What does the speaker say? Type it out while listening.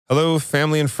Hello,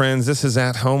 family and friends. This is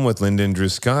At Home with Linda and Drew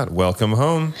Scott. Welcome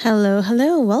home.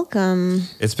 Hello. Welcome.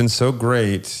 It's been so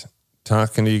great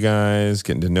talking to you guys,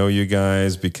 getting to know you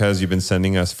guys, because you've been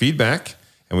sending us feedback,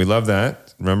 and we love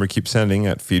that. Remember, keep sending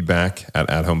at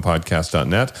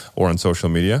feedback@athomepodcast.net or on social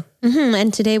media.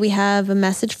 And today we have a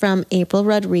message from April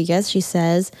Rodriguez. She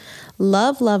says,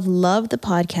 love the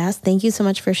podcast. Thank you so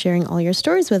much for sharing all your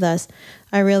stories with us.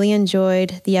 I really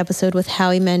enjoyed the episode with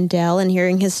Howie Mandel and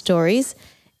hearing his stories.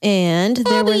 And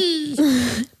there were...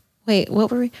 Wait,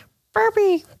 what were we?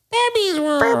 Barbie's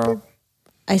World.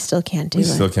 I still can't do it.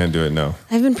 Still can't do it, no.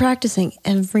 I've been practicing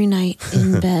every night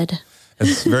in bed.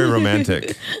 It's very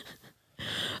romantic.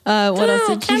 What else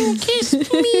did she kiss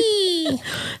me?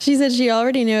 She said she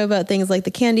already knew about things like the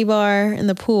candy bar and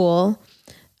the pool,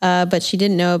 but she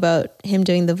didn't know about him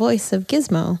doing the voice of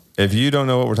Gizmo. If you don't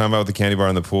know what we're talking about with the candy bar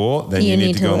and the pool, then you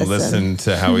need to go and listen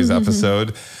to Howie's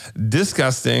episode.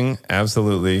 Disgusting,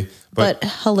 absolutely. But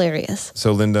hilarious.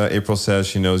 So Linda, April says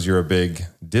she knows you're a big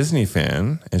Disney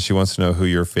fan, and she wants to know who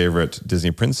your favorite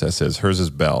Disney princess is. Hers is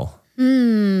Belle.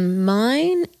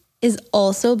 Mine is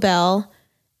also Belle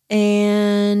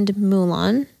and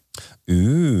Mulan.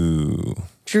 Ooh.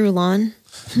 Drulon.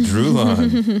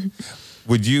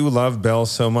 Would you love Belle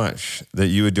so much that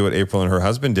you would do what April and her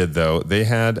husband did, though? They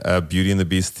had a Beauty and the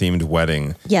Beast themed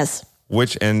wedding. Yes.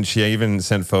 And she even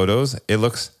sent photos. It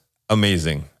looks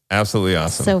amazing. Absolutely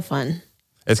awesome. So fun.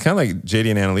 It's kind of like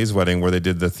JD and Annalee's wedding where they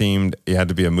did the themed, you had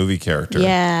to be a movie character.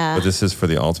 Yeah. But this is for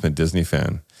the ultimate Disney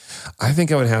fan. I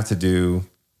think I would have to do,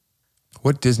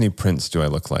 what Disney prince do I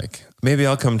look like? Maybe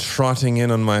I'll come trotting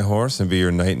in on my horse and be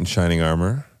your knight in shining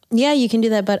armor. Yeah, you can do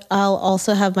that, but I'll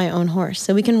also have my own horse.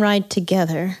 So we can ride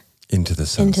together. Into the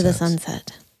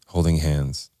sunset. Holding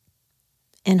hands.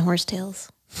 And horsetails.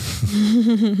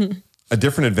 A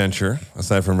different adventure,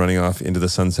 aside from running off into the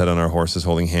sunset on our horses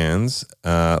holding hands.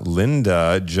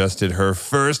 Linda just did her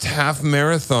first half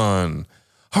marathon.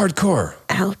 Hardcore.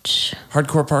 Ouch.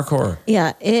 Hardcore parkour.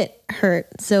 Yeah, it hurt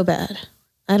so bad.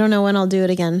 I don't know when I'll do it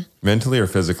again. Mentally or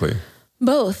physically?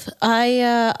 Both.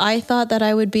 I thought that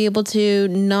I would be able to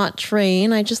not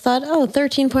train. I just thought,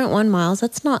 13.1 miles.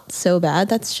 That's not so bad.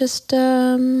 That's just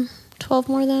 12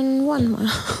 more than 1 mile.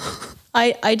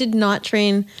 I did not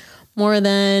train more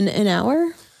than an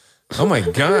hour. Oh my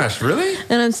gosh, really?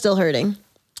 And I'm still hurting.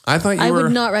 I thought I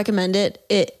would not recommend it.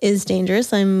 It is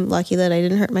dangerous. I'm lucky that I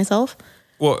didn't hurt myself.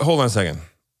 Well, hold on a second.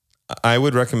 I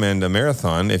would recommend a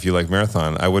marathon if you like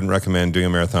marathon. I wouldn't recommend doing a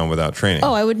marathon without training.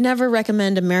 Oh, I would never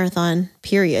recommend a marathon,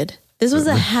 period. This was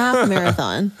a half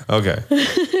marathon. Okay.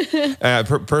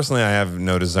 Personally, I have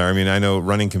no desire. I mean, I know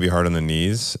running can be hard on the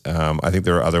knees. I think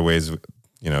there are other ways,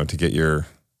 to get your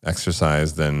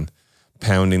exercise than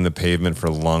pounding the pavement for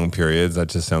long periods. That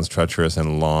just sounds treacherous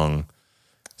and long.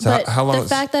 So but how long? The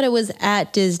fact that it was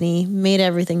at Disney made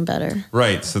everything better.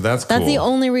 Right. So that's cool. That's the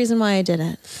only reason why I did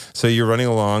it. So you're running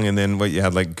along, and then you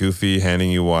had like Goofy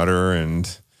handing you water, and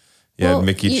you had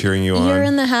Mickey cheering you on. You're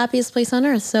in the happiest place on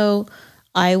earth. So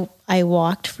I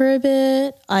walked for a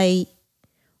bit. I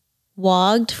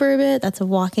wogged for a bit. That's a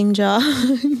walking jog.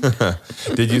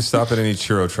 Did you stop at any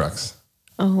churro trucks?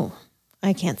 Oh,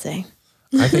 I can't say.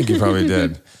 I think you probably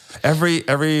did.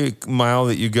 Every mile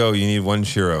that you go, you need one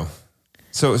churro.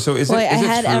 So is it? I is it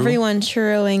had true? everyone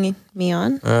churroing me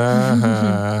on. What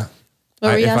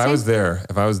were you if asking? I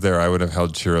was there, I would have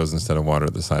held churros instead of water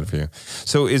at the side for you.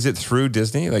 So is it through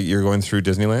Disney? Like you're going through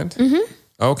Disneyland? Mm-hmm.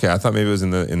 Okay, I thought maybe it was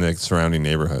in the surrounding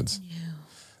neighborhoods. Yeah.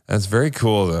 That's very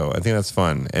cool, though. I think that's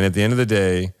fun. And at the end of the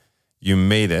day, you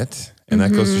made it, and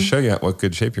that goes to show you what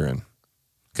good shape you're in.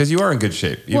 Because you are in good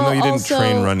shape. Even though you didn't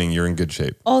train running, you're in good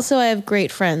shape. Also, I have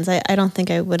great friends. I don't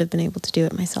think I would have been able to do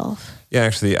it myself. Yeah,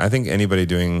 actually, I think anybody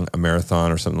doing a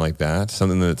marathon or something like that,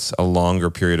 something that's a longer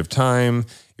period of time,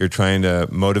 you're trying to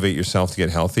motivate yourself to get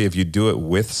healthy. If you do it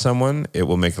with someone, it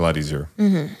will make it a lot easier.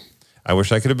 Mm-hmm. I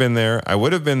wish I could have been there. I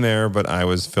would have been there, but I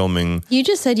was filming. You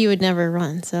just said you would never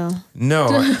run, so. No,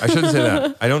 I shouldn't say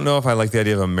that. I don't know if I like the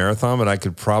idea of a marathon, but I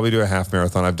could probably do a half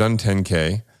marathon. I've done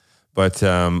 10K. But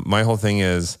my whole thing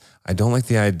is I don't like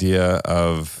the idea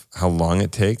of how long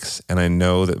it takes. And I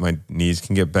know that my knees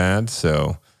can get bad.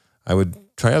 So I would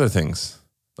try other things.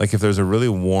 Like if there's a really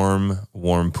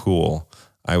warm pool,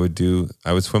 I would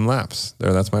swim laps.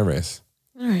 That's my race.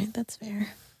 All right. That's fair.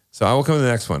 So I will come to the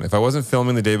next one. If I wasn't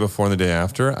filming the day before and the day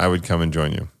after, I would come and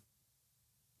join you.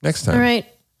 Next time. All right.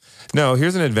 No,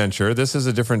 here's an adventure. This is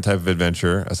a different type of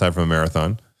adventure aside from a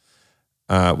marathon.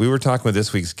 We were talking with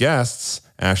this week's guests,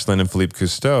 Ashlan and Philippe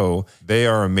Cousteau. They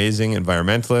are amazing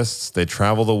environmentalists. They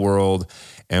travel the world.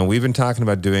 And we've been talking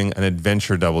about doing an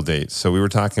adventure double date. So we were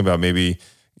talking about maybe,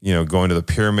 going to the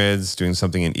pyramids, doing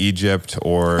something in Egypt,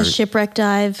 or a shipwreck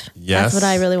dive. Yes, that's what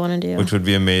I really want to do. Which would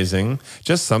be amazing.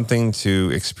 Just something to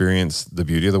experience the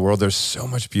beauty of the world. There's so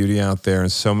much beauty out there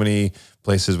and so many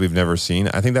places we've never seen.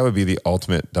 I think that would be the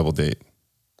ultimate double date.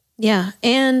 Yeah.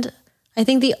 And I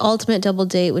think the ultimate double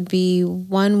date would be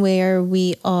one where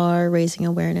we are raising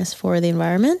awareness for the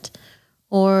environment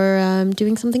or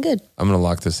doing something good. I'm going to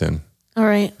lock this in. All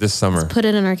right. This summer. Let's put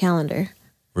it in our calendar.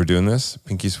 We're doing this.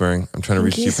 Pinky swearing. I'm trying to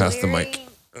reach you past the mic.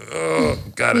 Oh,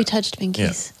 got it. We touched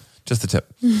pinkies. Yeah, just a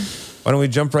tip. Why don't we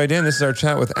jump right in? This is our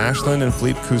chat with Ashlan and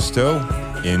Philippe Cousteau.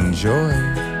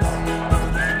 Enjoy.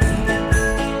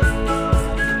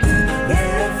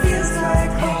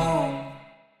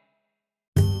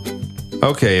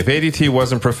 Okay, if ADT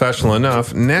wasn't professional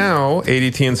enough, now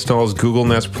ADT installs Google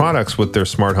Nest products with their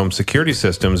smart home security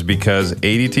systems because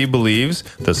ADT believes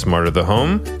the smarter the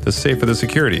home, the safer the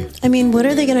security. I mean, what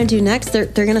are they going to do next? They're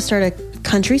going to start a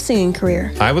country singing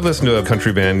career. I would listen to a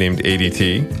country band named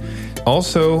ADT.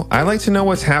 Also, I like to know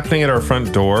what's happening at our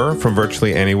front door from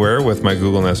virtually anywhere with my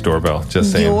Google Nest doorbell.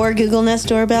 Just saying. Your Google Nest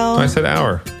doorbell? I said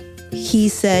our. He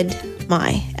said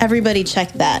my. Everybody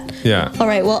check that. Yeah. All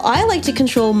right. Well, I like to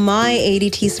control my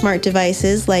ADT smart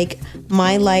devices like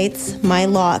my lights, my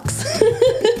locks.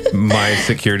 My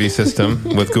security system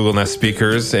with Google Nest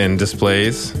speakers and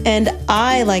displays. And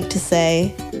I like to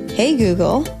say, hey,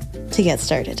 Google, to get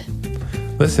started.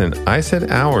 Listen, I said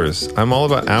ours. I'm all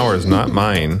about ours, not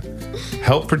mine.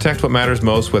 Help protect what matters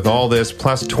most with all this,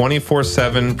 plus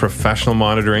 24/7 professional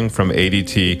monitoring from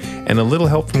ADT and a little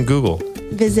help from Google.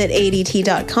 Visit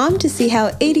ADT.com to see how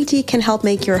ADT can help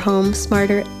make your home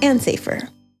smarter and safer.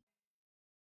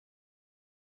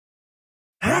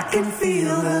 I can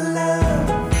feel the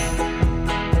love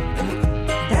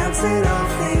bouncing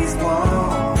off these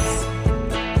walls,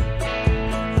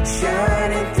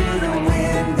 shining through the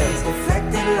windows,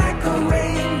 reflecting like a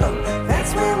rainbow.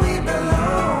 That's where we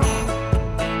belong.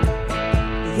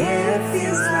 Yeah, it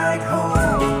feels like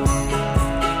home.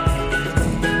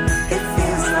 It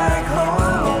feels like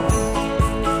home.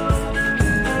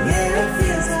 Yeah, it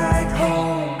feels like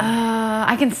home.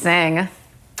 I can sing.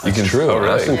 You can true.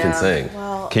 Ashlan can sing.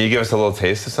 Can you give us a little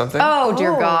taste of something? Oh,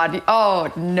 dear God.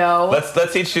 Oh, no.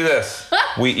 Let's each do this.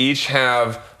 We each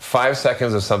have 5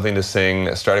 seconds of something to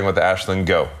sing, starting with Ashlan.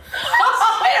 Go.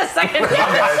 Wait a second.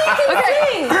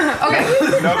 Okay.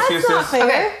 No excuses.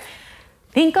 Okay.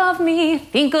 Think of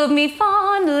me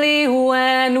fondly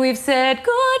when we've said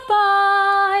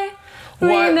goodbye.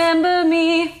 What? Remember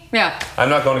me. Yeah. I'm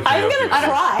not going to karaoke. I'm going to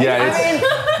cry. Yeah,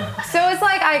 So it's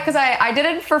like, because I did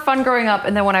it for fun growing up,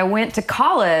 and then when I went to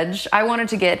college, I wanted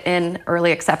to get in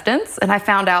early acceptance, and I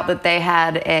found out that they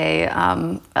had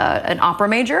an opera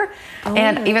major.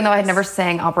 And even though I had never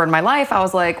sang opera in my life, I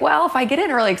was like, well, if I get in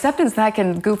early acceptance, then I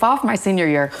can goof off my senior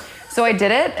year. So I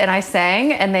did it, and I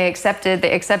sang, and they accepted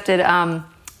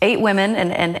 8 women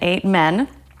and 8 men.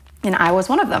 And I was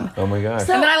one of them. Oh my gosh.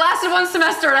 And then I lasted 1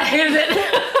 semester and I hated it.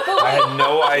 I had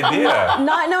no idea.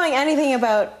 Not knowing anything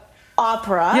about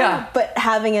opera, but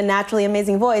having a naturally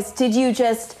amazing voice, did you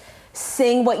just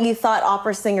sing what you thought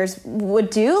opera singers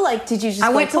would do? Like, did you just I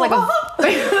went to like a... kind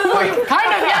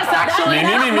of, yes, actually.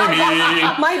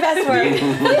 My best work.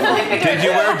 Did you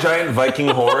wear giant Viking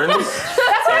horns? That's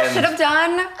what I should have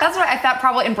done. That's what I thought,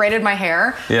 probably, and braided my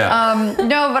hair. Yeah.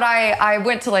 No, but I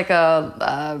went to like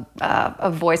a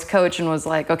voice coach and was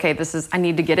like, okay, I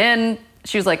need to get in.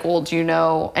 She was like, well, do you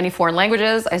know any foreign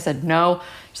languages? I said, no.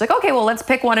 She's like, okay, well, let's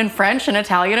pick one in French and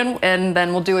Italian, and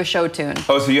then we'll do a show tune.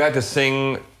 Oh, so you had to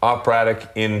sing operatic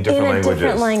in different languages.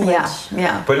 Different language.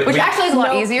 Yeah. But which actually is a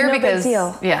lot easier no big because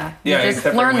deal. you just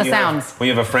except for learn when the you sounds. when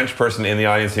you have a French person in the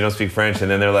audience, you don't speak French,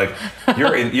 and then they're like,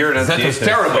 your enunciation is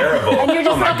terrible. And you're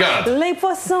just my God. Les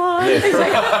poissons. They throw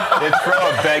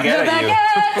a baguette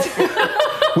at you.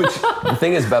 Which the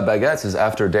thing is about baguettes is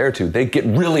after a day or two, they get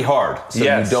really hard. So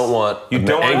Yes. you don't want You an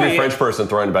don't want angry to- French person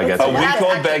throwing a baguette A at you.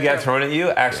 week-old actually baguette true. thrown at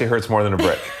you actually hurts more than a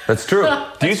brick. That's true.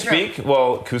 Do you speak,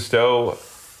 Cousteau,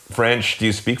 French? Do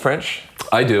you speak French?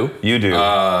 I do. You do.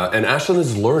 And Ashlan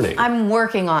is learning. I'm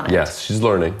working on it. Yes, she's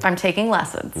learning. I'm taking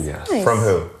lessons. Yes. From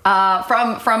who?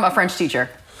 From a French teacher.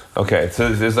 Okay, so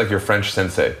this is like your French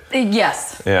sensei.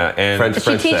 Yes. Yeah, and French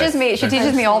She teaches sex. me. She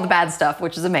teaches me all the bad stuff,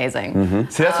 which is amazing.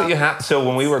 See, that's what you have. So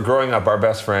when we were growing up, our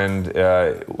best friend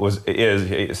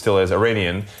still is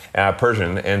Iranian,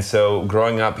 Persian, and so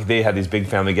growing up, they had these big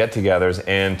family get-togethers,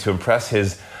 and to impress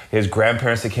his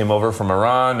grandparents that came over from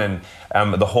Iran, and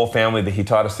the whole family, that he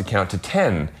taught us to count to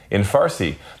 10 in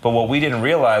Farsi. But what we didn't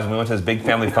realize when we went to this big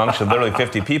family function, literally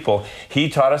 50 people, he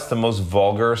taught us the most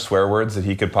vulgar swear words that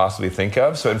he could possibly think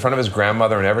of. So in front of his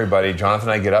grandmother and everybody, Jonathan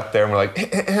and I get up there and we're like,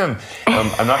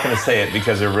 I'm not going to say it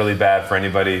because they're really bad for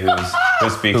anybody who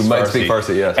speaks Farsi. Who might speak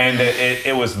Farsi, yes. And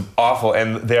it was awful,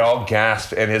 and they all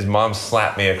gasped, and his mom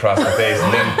slapped me across the face.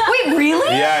 And then, Wait,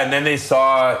 really? yeah, and then they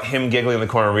saw him giggling in the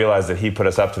corner and realized that he put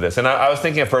us up to this. And I was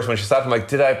thinking at first when she stopped, I'm like,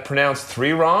 did I pronounce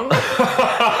 3 wrong?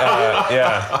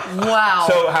 Yeah. Wow.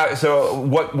 So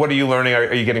what are you learning?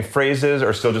 Are you getting phrases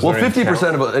or still just learning? Well,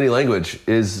 50% of any language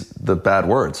is the bad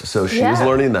words. So she is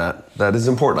learning that. That is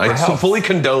important. I fully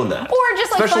condone that. Or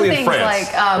just like especially fun in things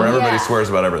France, like where everybody swears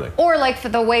about everything. Or like for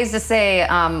the ways to say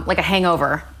like a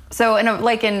hangover. So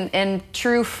in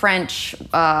true French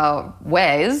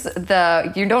ways,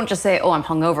 you don't just say, "Oh, I'm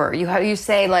hungover." You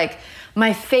say like,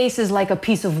 "My face is like a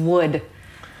piece of wood."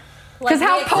 Because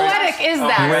how poetic is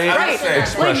that, Great right?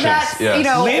 expressions, Like that's, yes. you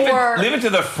know, Leave it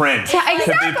to the French Yeah, to be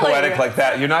exactly. poetic like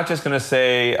that. You're not just going to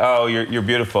say, "Oh, you're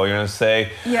beautiful." You're going to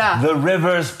say, "The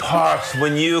rivers part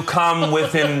when you come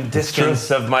within distance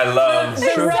of my love."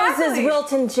 The roses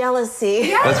wilt in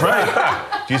jealousy. That's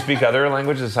right. Do you speak other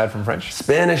languages aside from French?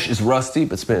 Spanish is rusty,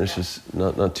 but Spanish is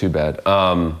not too bad.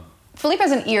 Philippe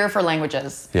has an ear for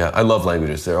languages. Yeah, I love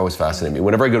languages. They're always fascinating me.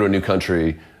 Whenever I go to a new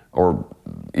country, or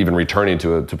even returning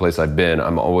to a place I've been,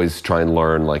 I'm always trying to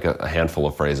learn like a handful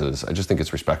of phrases. I just think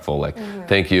it's respectful, like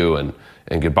thank you and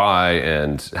goodbye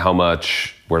and how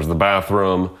much, where's the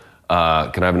bathroom,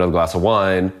 can I have another glass of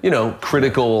wine? You know,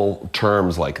 critical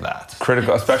terms like that.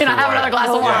 Critical, especially Can I have wine. another glass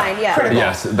of wine? Yeah. Critical.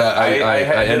 Yes, that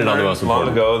I ended on the most long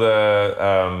important. ago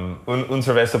the un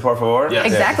cerveza por favor. Yes.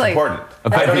 Exactly. It's important.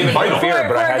 That's I don't even vital. drink beer,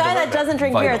 For but I a had guy to that learn doesn't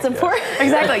drink beer, it's Vital, important.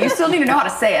 Exactly. You still need to know how to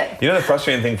say it. You know, the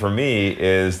frustrating thing for me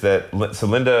is that so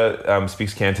Linda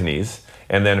speaks Cantonese,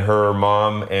 and then her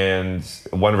mom and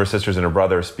one of her sisters and her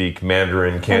brother speak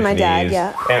Mandarin, Cantonese, And my dad,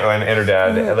 yeah. and her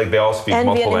dad, like they all speak And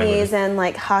multiple Vietnamese languages. and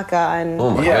like Hakka and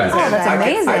Oh my Yeah, goodness. that's I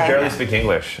amazing. barely speak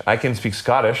English. I can speak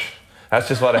Scottish. That's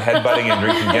just a lot of headbutting and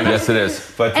drinking Guinness. Yes, it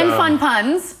is. But, And fun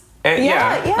puns. And,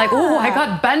 Yeah. Like, oh, I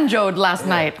got banjoed last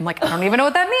night. I'm like, I don't even know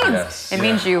what that means. Yes. It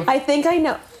means you. I think I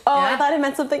know. Oh, I Yeah. thought it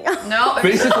meant something else. No.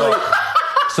 Basically,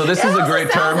 so this is a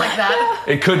great term. Like that.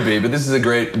 It could be, but this is a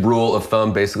great rule of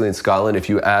thumb basically in Scotland. If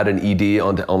you add an ED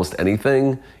onto almost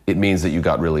anything, it means that you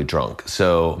got really drunk.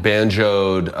 So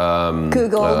banjoed,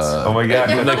 Googled. oh my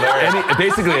God. like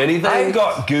basically anything. I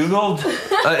got Googled.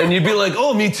 And you'd be like,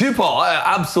 oh, me too, Paul. I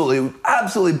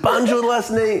absolutely banjoed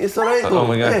last night. It's all right. Oh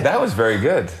my God. Yeah. That was very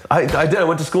good. I did. I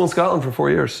went to school in Scotland for 4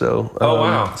 years. So Oh,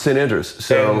 wow. St. Andrews.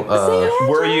 So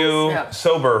Were you Yeah.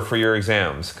 sober for your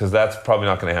exams? Because that's probably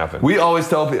not going to happen. we always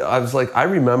tell people, I was like, I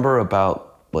remember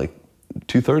about like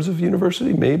 2/3 of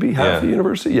university, maybe half of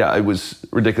university. Yeah, it was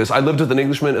ridiculous. I lived with an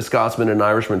Englishman, a Scotsman, and an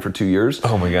Irishman for 2 years.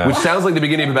 Oh my God. Which sounds like the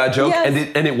beginning of a bad joke, Yes.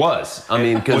 and it was. I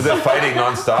mean, because Was it fighting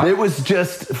nonstop? it was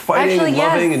just fighting, Actually, and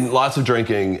yes. loving, and lots of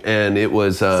drinking, and it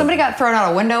was. Somebody got thrown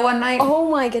out a window one night. Oh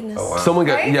my goodness. Someone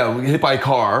got Right? hit by a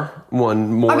car one I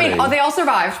morning. mean, they all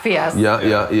survived, P.S. Yeah.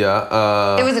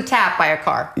 It was a tap by a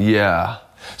car. Yeah.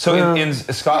 So in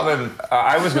Scotland,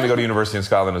 I was going to go to university in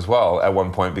Scotland as well at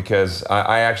one point because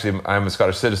I'm a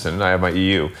Scottish citizen. I have my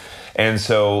EU. And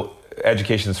so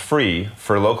education's free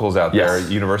for locals out there, Yes.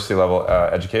 university level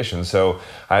education. So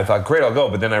I thought, great, I'll go.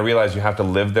 But then I realized you have to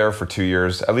live there for 2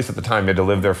 years. At least at the time, you had to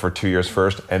live there for 2 years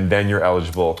first, and then you're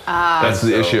eligible. That's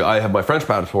the issue. I have my French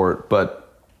passport, but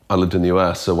I lived in the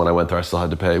US, so when I went there, I still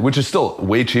had to pay, which is still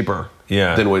way cheaper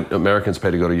than what Americans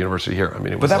pay to go to university here. I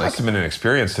mean, it was But that like must have been an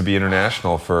experience to be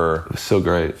international for so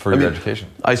great for your education.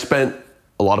 I spent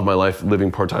a lot of my life living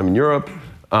part-time in Europe,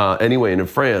 anyway, and in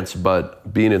France,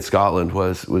 but being in Scotland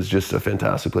was just a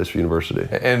fantastic place for university.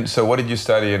 And so what did you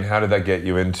study, and how did that get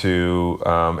you into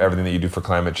everything that you do for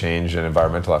climate change and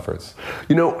environmental efforts?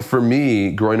 You know, for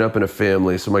me, growing up in a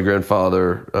family, so my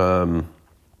grandfather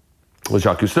was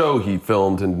Jacques Cousteau. He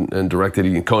filmed and directed,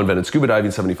 he co-invented scuba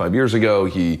diving 75 years ago.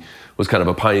 He was kind of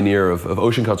a pioneer of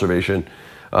ocean conservation.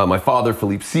 My father,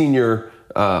 Philippe Sr.,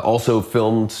 also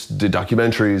filmed, did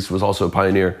documentaries, was also a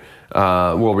pioneer,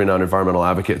 world-renowned environmental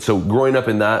advocate. So growing up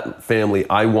in that family,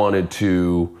 I wanted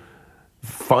to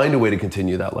find a way to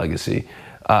continue that legacy.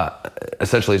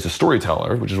 Essentially as a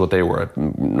storyteller, which is what they were.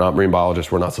 Not marine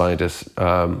biologists, we're not scientists,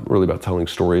 really about telling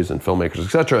stories and filmmakers,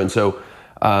 etc. And so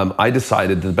I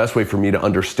decided that the best way for me to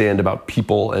understand about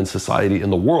people and society in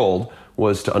the world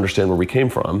was to understand where we came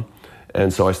from.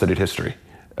 And so I studied history.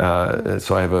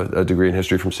 So I have a degree in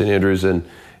history from St. Andrews and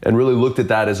really looked at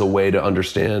that as a way to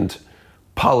understand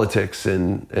politics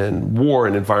and war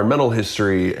and environmental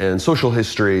history and social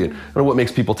history and what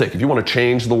makes people tick. If you want to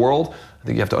change the world, I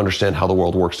think you have to understand how the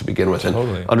world works to begin with. And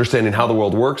understanding how the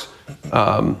world works,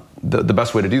 the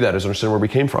best way to do that is understand where we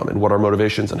came from and what our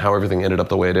motivations and how everything ended up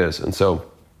the way it is. And so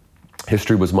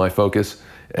history was my focus,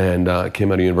 and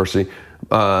came out of university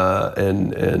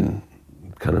and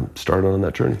kind of started on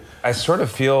that journey. I sort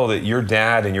of feel that your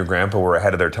dad and your grandpa were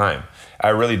ahead of their time. I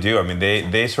really do. I mean,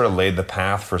 they sort of laid the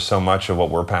path for so much of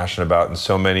what we're passionate about, and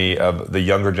so many of the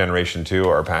younger generation too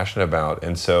are passionate about.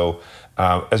 And so,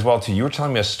 as well too, you were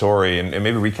telling me a story, and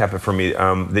maybe recap it for me.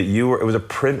 That it was a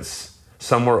prince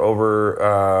somewhere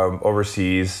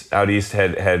overseas, out east,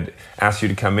 had asked you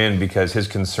to come in because his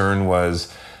concern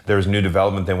was there's new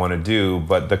development they want to do,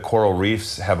 but the coral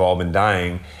reefs have all been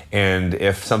dying, and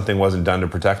if something wasn't done to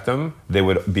protect them, they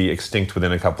would be extinct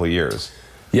within a couple of years.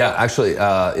 Yeah, actually,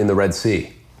 in the Red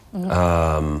Sea, in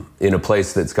a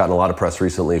place that's gotten a lot of press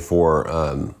recently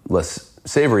for less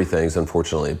savory things,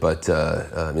 unfortunately, but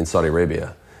in Saudi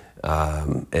Arabia.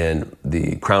 And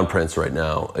the crown prince right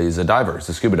now is a diver, he's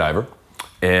a scuba diver,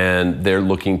 and they're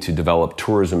looking to develop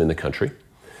tourism in the country.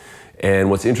 And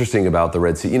what's interesting about the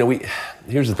Red Sea,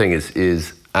 here's the thing is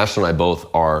Ashlan and I both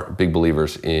are big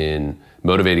believers in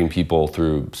motivating people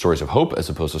through stories of hope as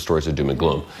opposed to stories of doom and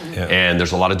gloom. Yeah. And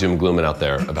there's a lot of doom and gloom out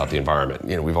there about the environment.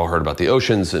 We've all heard about the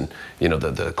oceans and,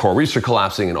 the coral reefs are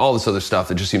collapsing and all this other stuff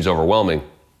that just seems overwhelming.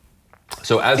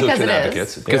 So as ocean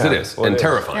advocates, because it is, and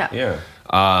terrifying. Yeah.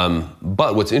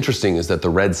 But what's interesting is that the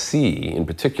Red Sea, in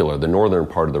particular, the northern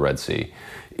part of the Red Sea,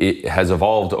 it has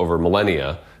evolved over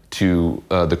millennia to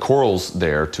the corals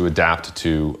there to adapt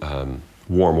to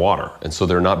warm water. And so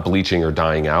they're not bleaching or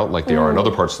dying out like they are in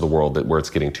other parts of the world where it's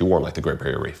getting too warm, like the Great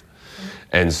Barrier Reef.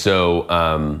 And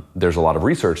so there's a lot of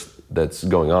research that's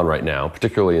going on right now,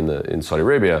 particularly in Saudi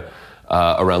Arabia,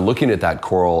 around looking at that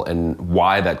coral and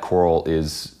why that coral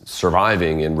is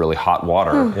surviving in really hot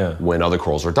water when other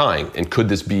corals are dying. And could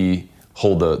this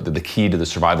hold the key to the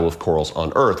survival of corals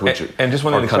on Earth, which and just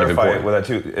wanted to clarify with that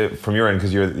too, from your end,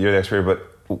 because you're the expert, but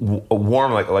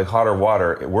warm, like hotter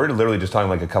water, we're literally just talking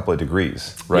like a couple of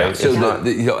degrees, right? Yeah.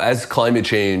 So as climate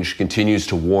change continues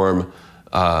to warm,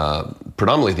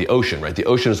 predominantly the ocean, right? The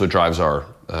ocean is what drives our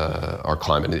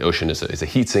climate. The ocean is a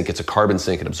heat sink, it's a carbon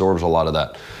sink, it absorbs a lot of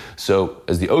that. So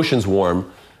as the oceans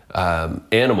warm,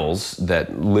 animals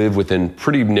that live within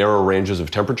pretty narrow ranges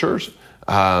of temperatures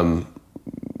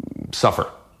suffer,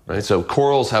 right? So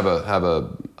corals have a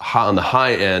on the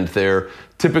high end, their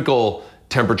typical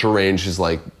temperature range is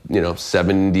like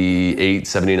 78,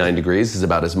 79 degrees is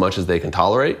about as much as they can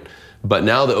tolerate. But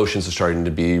now the oceans are starting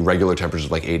to be regular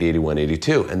temperatures like 80, 81,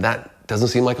 82, and that doesn't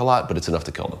seem like a lot, but it's enough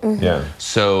to kill them. Yeah.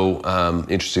 So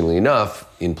interestingly enough,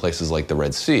 in places like the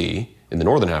Red Sea, in the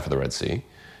northern half of the Red Sea,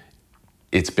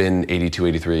 it's been 82,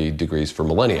 83 degrees for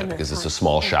millennia because it's a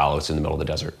small, shallow, it's in the middle of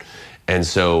the desert. And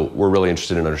so we're really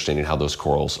interested in understanding how those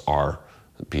corals are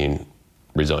being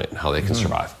resilient, how they can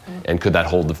survive. And could that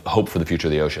hold the hope for the future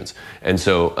of the oceans? And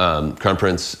so Crown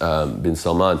Prince bin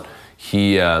Salman,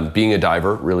 he, being a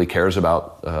diver, really cares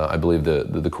about, I believe,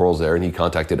 the corals there, and he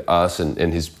contacted us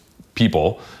and his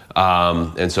people.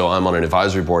 And so I'm on an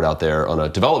advisory board out there on a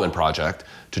development project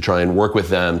to try and work with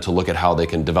them to look at how they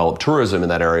can develop tourism in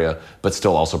that area, but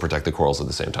still also protect the corals at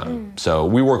the same time. So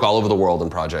we work all over the world in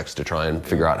projects to try and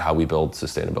figure out how we build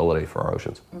sustainability for our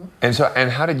oceans.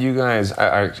 And how did you guys,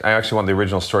 I actually want the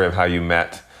original story of how you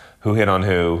met, who hit on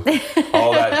who,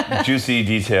 all that juicy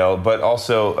detail, but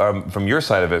also from your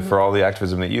side of it, for all the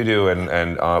activism that you do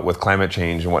and with climate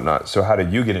change and whatnot. So how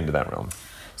did you get into that realm?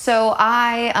 So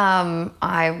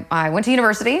I went to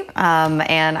university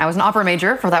and I was an opera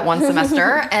major for that one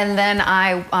semester, and then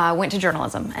I went to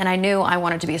journalism, and I knew I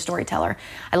wanted to be a storyteller.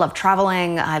 I love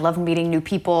traveling, I love meeting new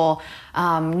people,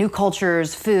 new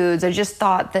cultures, foods. I just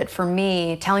thought that for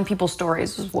me, telling people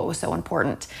stories was what was so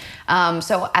important.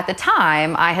 So at the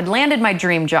time, I had landed my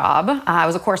dream job. I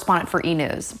was a correspondent for E!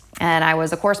 News, and I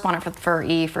was a correspondent for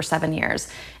E! for 7 years.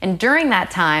 And during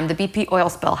that time, the BP oil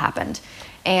spill happened.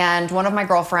 And one of my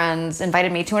girlfriends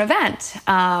invited me to an event.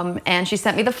 And she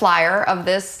sent me the flyer of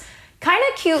this kind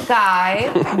of cute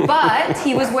guy, but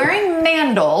he was wearing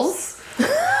mandals.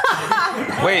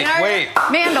 Wait.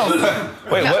 Mandals.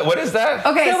 Wait, what is that?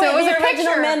 Okay, so it was the a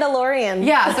original picture. Mandalorian.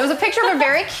 Yeah, so it was a picture of a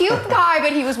very cute guy,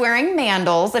 but he was wearing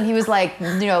mandals and he was like,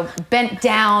 bent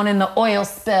down in the oil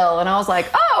spill. And I was like,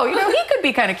 oh, he could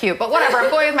be kind of cute, but whatever, I'm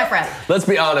going with my friend. Let's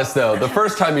be honest though. The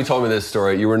first time you told me this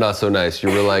story, you were not so nice. You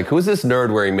were like, "Who's this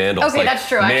nerd wearing mandals?" Okay, like, that's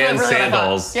true. Actually, Man really what I thought.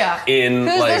 sandals. Yeah. In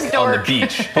Who's this on the dork?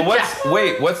 beach. But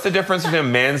what's the difference between a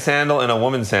man sandal and a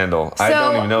woman sandal? I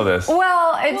don't even know this.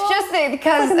 Well, it's just that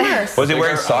because... Was he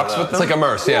wearing socks with It's them? like a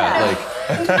merce, yeah.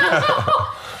 Like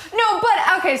No,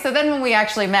 but okay, so then when we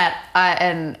actually met,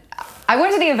 and I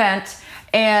went to the event,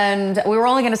 and we were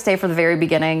only going to stay for the very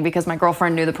beginning because my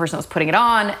girlfriend knew the person that was putting it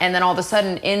on, and then all of a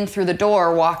sudden, in through the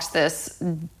door walks this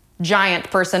giant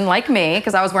person like me,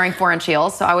 because I was wearing 4-inch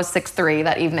heels, so I was 6'3"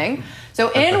 that evening. So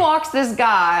in walks this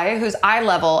guy who's eye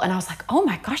level, and I was like, oh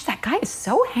my gosh, that guy is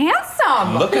so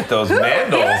handsome. Look at those Who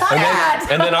mandals. is that?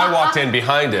 and then I walked in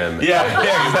behind him. Yeah,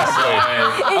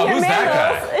 exactly. In your Who's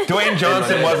that guy? Dwayne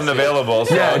Johnson wasn't available.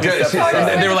 So Yeah, he stepped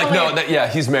aside. they were like, no,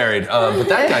 he's married, but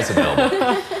that guy's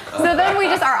available. So then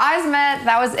our eyes met.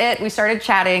 That was it. We started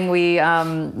chatting. We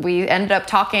ended up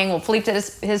talking. Well, Philippe did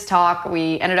his talk.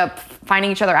 We ended up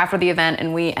finding each other after the event,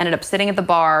 and we ended up sitting at the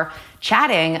bar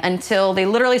chatting until they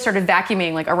literally started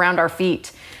vacuuming like around our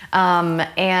feet.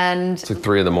 And It's like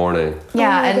 3 a.m.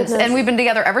 yeah, goodness. and we've been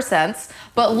together ever since.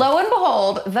 But lo and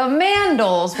behold, the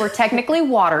mandals were technically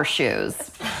water shoes.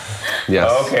 Yes.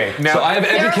 Okay, now- so I have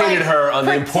They're educated like her on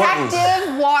the importance.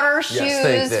 protective water shoes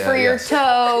thank you, for your yes.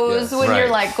 toes Yes. when you're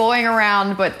Right. like going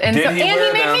around. But Did he he made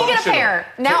wear me them? get a Functional. pair.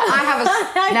 Now I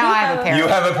have a pair. You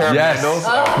have a pair of Yes.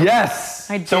 mandals? Yes.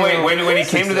 I do. So wait, when he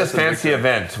came to this fancy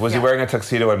event, was he wearing a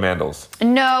tuxedo and mandals?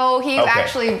 No, he Okay.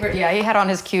 actually, he had on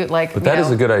his cute like. But that is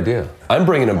a good idea. I'm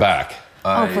bringing him back.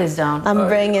 Oh, please don't. I'm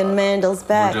bringing mandals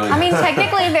back. I mean,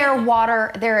 technically,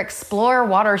 they're Explorer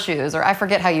water shoes, or I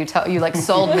forget how you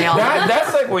sold me on that.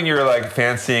 That's like when you're like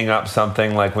fancying up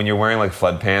something, like when you're wearing like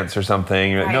flood pants or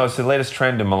something. You're like, no, it's the latest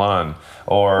trend in Milan.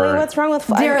 Or Wait, what's wrong with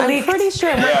I'm Derelict. pretty sure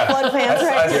I'm wearing flood pants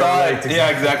I right saw it. Yeah,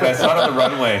 exactly. I saw it on the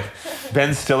runway.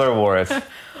 Ben Stiller wore it.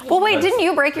 Well, wait, didn't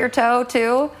you break your toe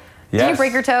too? Did you Yes.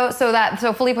 break your toe?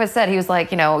 So Philippe has said, he was like,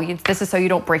 this is so you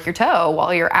don't break your toe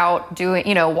while you're out doing,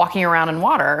 walking around in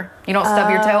water. You don't stub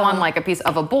your toe on like a piece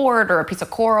of a board or a piece of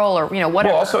coral or whatever.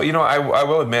 Well, also, I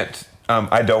will admit,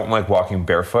 I don't like walking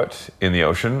barefoot in the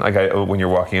ocean. Like when you're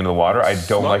walking into the water, I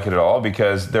don't like it at all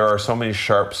because there are so many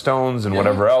sharp stones and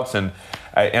whatever else, and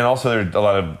also there's a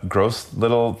lot of gross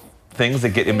little things that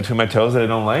get in between my toes that I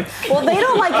don't like. Well, they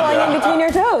don't like going in between your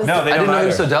toes. No, they I don't didn't know you either.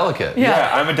 were so delicate. Yeah,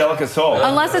 I'm a delicate soul.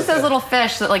 Unless it's those little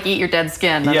fish that like eat your dead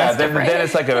skin. Yeah, that's then different.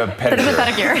 it's like a Then it's a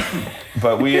pedicure. pedicure.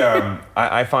 But we,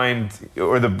 I find,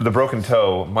 or the broken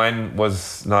toe, mine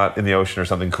was not in the ocean or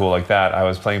something cool like that. I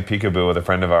was playing peekaboo with a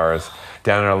friend of ours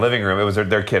down in our living room. It was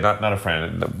their kid, not a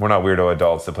friend. We're not weirdo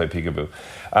adults that play peekaboo.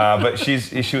 But she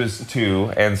was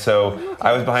 2, and so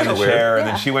I was behind the chair, and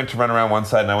then she went to run around one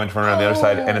side, and I went to run around the other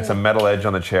side, and it's a metal edge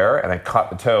on the chair, and I caught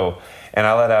the toe, and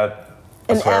I let out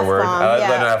a An swear word. F-bomb, I let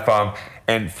yeah. an F-bomb.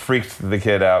 And freaked the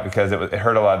kid out because it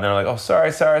hurt a lot. And they're like, oh,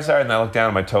 sorry. And I looked down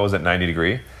and my toe was at 90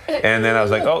 degrees. And then I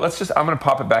was like, oh, I'm going to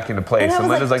pop it back into place. And I was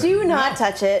Linda's like, do not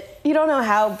touch it. You don't know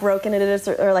how broken it is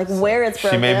or like where it's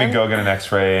broken. She made me go get an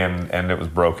x-ray and it was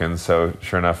broken. So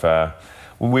sure enough,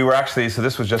 we were actually, so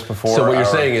this was just before. So what you're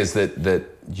saying is that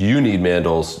you need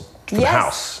mandals for the Yes.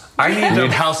 house. I need You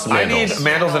need house I need mandals.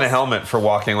 mandals and a helmet for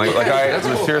walking.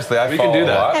 Seriously, I We fall can do a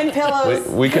that. lot. And pillows.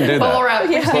 We can do Bubble that. wrap.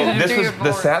 Yeah. This was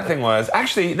the sad thing was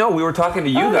actually no. We were talking to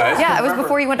you guys. Yeah, it was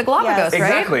before you went to Galapagos, Yes. right?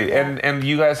 Exactly, and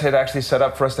you guys had actually set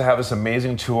up for us to have this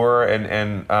amazing tour and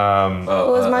It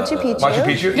was Machu Picchu. Machu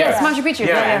Picchu. Yes, Yeah. Machu Picchu.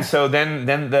 Yeah, and so then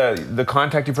the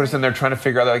contact you put us in there trying to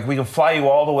figure out like we can fly you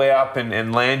all the way up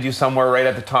and land you somewhere right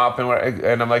at the top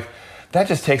and I'm like. That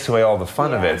just takes away all the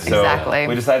fun of it. So Exactly.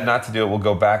 we decided not to do it. We'll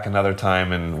go back another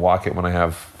time and walk it when I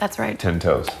have That's right. 10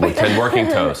 toes. With 10 working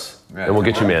toes. And we'll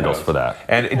get you mandals for that.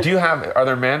 And are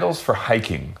there mandals for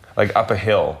hiking, like up a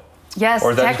hill? Yes,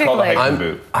 Or is that just called a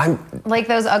technically. hiking boot? Like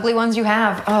those ugly ones you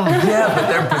have. Oh.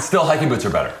 Yeah, but still hiking boots are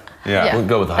better. Yeah. We'll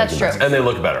go with the That's hiking boots. true. And they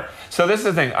look better. So this is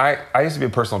the thing. I used to be a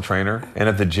personal trainer, and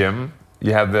at the gym,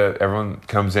 you have everyone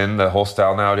comes in. The whole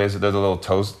style nowadays, there's the little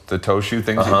toe shoe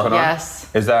things you put on.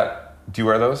 Yes. Do you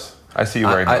wear those? I see you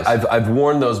wearing those. I've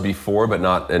worn those before, but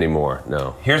not anymore.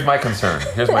 No. Here's my concern.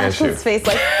 Here's my issue. Ashlan's face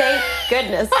like, thank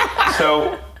goodness.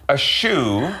 So a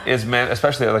shoe is meant,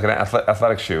 especially like an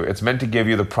athletic shoe, it's meant to give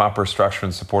you the proper structure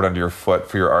and support under your foot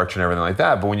for your arch and everything like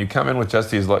that. But when you come in with just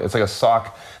these, it's like a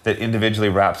sock that individually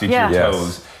wraps each of your Yes.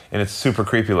 toes, and it's super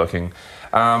creepy looking.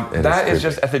 That is creepy.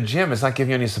 just at the gym. It's not giving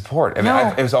you any support. And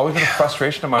No. it was always been a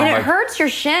frustration of mine. And I'm it hurts your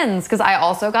shins because I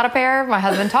also got a pair. My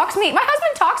husband talks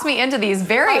me into these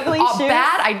very Ugly shoes?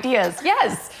 bad ideas.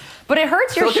 Yes. But it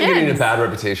hurts I feel your like you're getting a shins. bad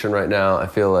reputation right now. I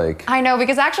feel like. I know,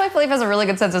 because actually Philippe has a really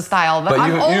good sense of style. But, But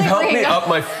I'm only you've helped me bringing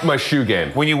up my shoe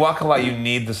game. when you walk a lot, you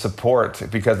need the support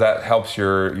because that helps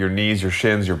your knees, your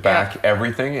shins, your back,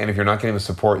 everything. And if you're not getting the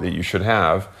support that you should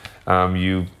have,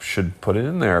 you should put it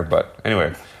in there. But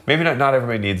anyway, maybe not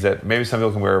everybody needs it. Maybe some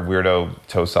people can wear weirdo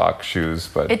toe sock shoes,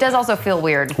 but It does also feel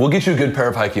weird. We'll get you a good pair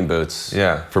of hiking boots.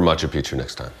 Yeah. For Machu Picchu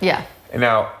next time. Yeah.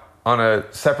 now on a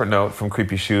separate note from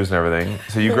creepy shoes and everything.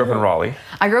 So you grew up in Raleigh.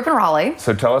 I grew up in Raleigh.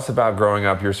 So tell us about growing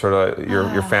up, your sort of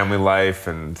your family life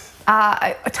and.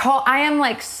 I am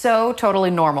like so totally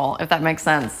normal, if that makes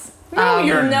sense.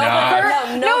 You're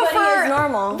not. Nobody is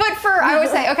normal. But I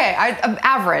always say, okay,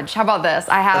 average. How about this?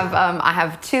 I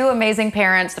have two amazing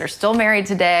parents that are still married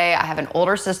today. I have an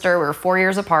older sister. We were 4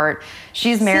 years apart.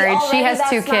 She's married. She already has that's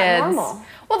two not kids. normal.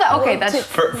 Well, that's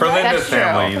For that's Linda's true.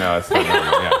 family, it's not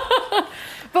normal.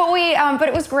 Yeah. But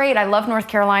it was great. I love North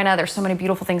Carolina. There's so many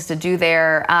beautiful things to do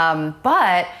there.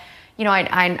 But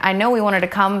I know we wanted to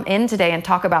come in today and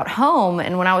talk about home.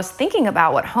 And when I was thinking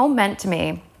about what home meant to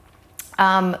me,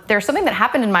 there's something that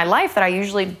happened in my life that I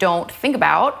usually don't think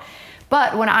about.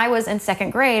 But when I was in second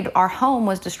grade, our home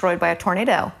was destroyed by a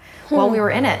tornado while we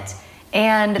were in it.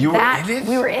 And You were in it?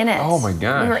 we were in it. Oh my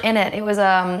gosh. We were in it. It was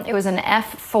an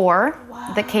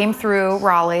F4 that came through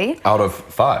Raleigh. Out of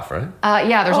 5, right?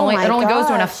 Yeah, Oh it my only goes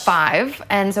to an gosh. F5,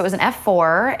 and so it was an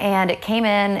F4, and it came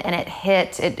in and it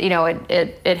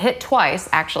hit twice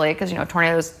actually, because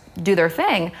tornadoes do their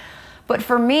thing. But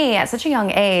for me, at such a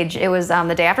young age, it was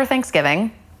the day after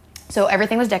Thanksgiving, so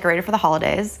everything was decorated for the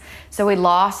holidays. So we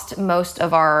lost most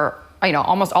of our,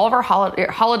 almost all of our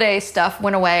holiday stuff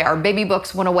went away. Our baby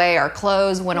books went away. Our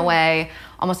clothes went away.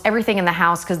 Almost everything in the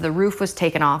house because the roof was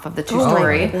taken off of the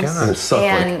two-story. And it sucked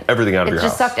like everything out of your It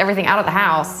just house. sucked everything out of the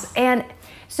house. And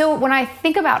so when I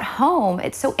think about home,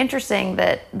 it's so interesting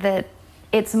that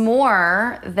it's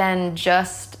more than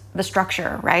just the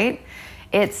structure, right?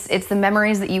 It's the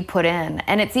memories that you put in.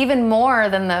 And it's even more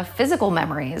than the physical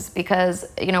memories because,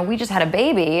 we just had a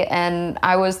baby and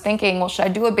I was thinking, well, should I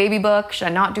do a baby book? Should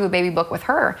I not do a baby book with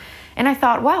her? And I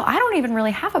thought, wow, I don't even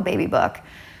really have a baby book.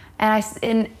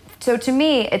 So to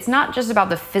me, it's not just about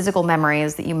the physical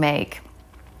memories that you make.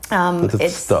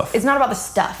 It's stuff. It's not about the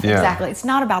stuff, Yeah. exactly. It's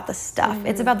not about the stuff.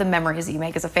 It's about the memories that you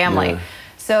make as a family. Yeah.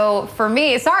 So for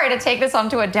me, sorry to take this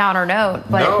onto a downer note,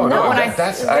 but No, when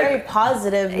It's a very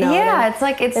positive note. yeah, and it's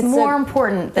like it's more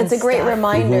important than It's a great stuff.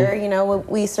 reminder,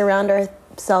 we surround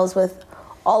ourselves with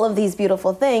all of these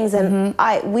beautiful things, and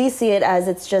we see it as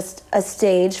it's just a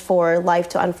stage for life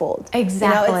to unfold.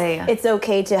 Exactly. It's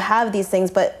okay to have these things,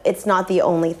 but it's not the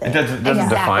only thing. It doesn't Exactly.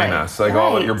 define us. Like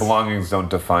all of your Right. belongings don't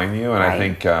define you. And I Right.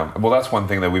 think, that's one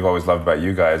thing that we've always loved about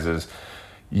you guys is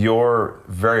you're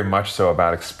very much so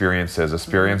about experiences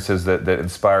that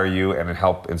inspire you and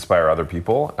help inspire other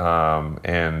people.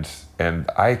 And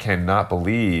I cannot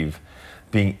believe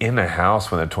being in a house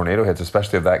when a tornado hits,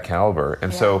 especially of that caliber.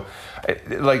 And so,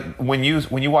 like when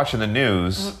you watch in the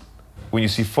news, when you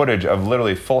see footage of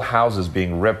literally full houses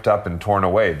being ripped up and torn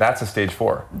away, that's a stage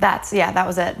 4. that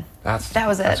was it. That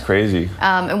was it. That's crazy.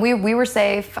 And we were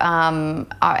safe.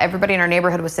 Everybody in our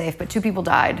neighborhood was safe, but 2 people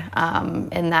died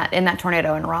in that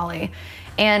tornado in Raleigh.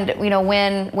 And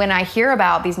when I hear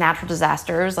about these natural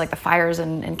disasters like the fires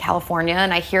in California,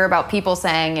 and I hear about people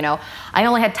saying, I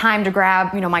only had time to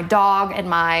grab my dog and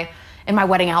my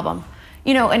wedding album,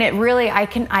 and it really I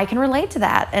can relate to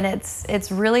that, and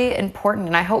it's really important,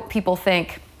 and I hope people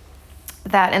think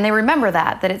that and they remember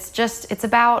that it's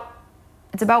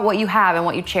about what you have and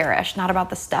what you cherish, not about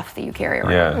the stuff that you carry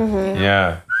around.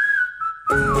 Yeah.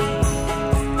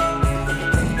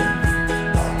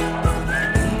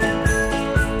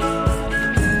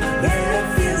 Yeah,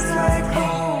 it feels like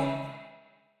home.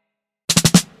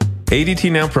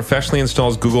 ADT now professionally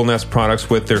installs Google Nest products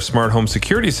with their smart home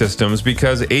security systems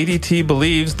because ADT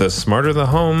believes the smarter the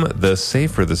home, the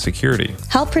safer the security.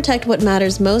 Help protect what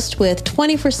matters most with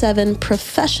 24/7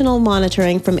 professional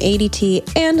monitoring from ADT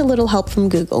and a little help from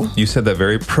Google. You said that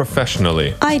very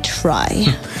professionally. I try.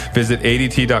 Visit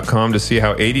ADT.com to see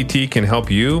how ADT can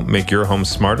help you make your home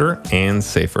smarter and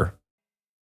safer.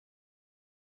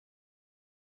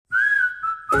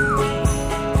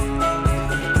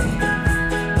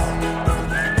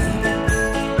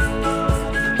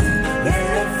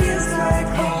 Yeah, it feels like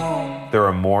home. there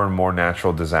are more and more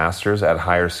natural disasters at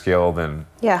higher scale than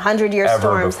 100-year ever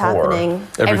storms before. happening.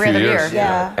 Every few other years. year.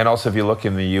 Yeah. And also, if you look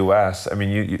in the U.S., I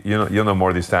mean, you'll know more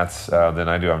of these stats than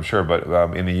I do, I'm sure.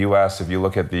 But in the U.S., if you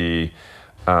look at the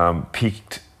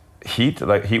peaked heat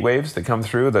waves that come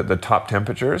through, the top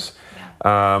temperatures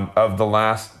of the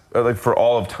last, like for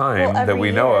all of time that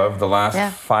we know of, the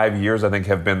last 5 years, I think,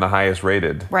 have been the highest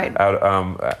rated. Right.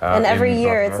 And every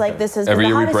year, it's like, this has Every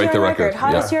been the year we hottest break year the on record. record.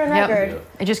 Hottest year on record.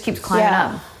 It just keeps climbing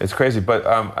up. It's crazy. But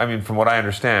I mean, from what I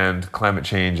understand, climate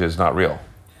change is not real.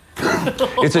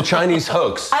 It's a Chinese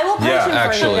hoax. I will punch him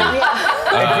actually.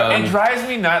 for you. It drives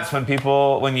me nuts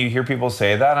when you hear people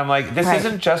say that. I'm like, this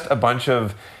isn't just a bunch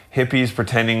of hippies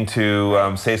pretending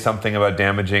to say something about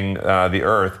damaging the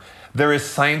earth. There is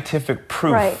scientific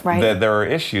proof that there are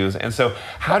issues. And so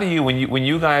how do you, when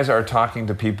you guys are talking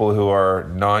to people who are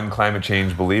non-climate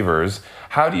change believers,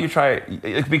 how do you try,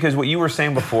 because what you were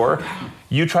saying before,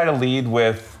 you try to lead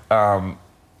with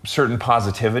certain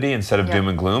positivity instead of doom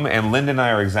and gloom. And Linda and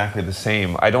I are exactly the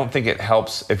same. I don't think it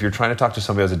helps if you're trying to talk to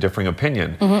somebody who has a differing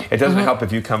opinion. It doesn't help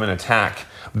if you come and attack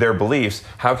their beliefs.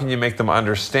 How can you make them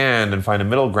understand and find a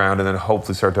middle ground and then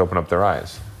hopefully start to open up their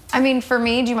eyes? I mean, for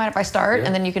me, do you mind if I start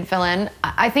and then you can fill in?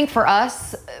 I think for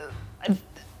us,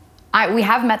 we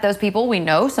have met those people. We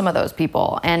know some of those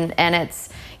people, and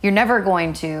you're never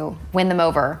going to win them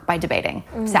over by debating.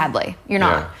 Sadly, you're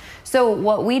not. Yeah. So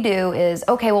what we do is,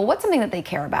 okay, well, what's something that they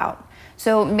care about?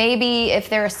 So maybe if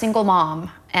they're a single mom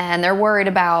and they're worried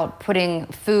about putting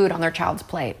food on their child's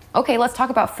plate, okay, let's talk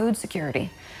about food security.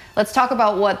 Let's talk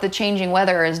about what the changing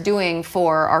weather is doing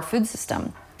for our food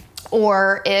system.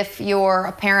 Or if you're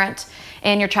a parent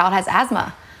and your child has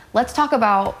asthma, let's talk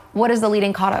about what is the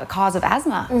leading cause of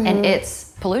asthma, and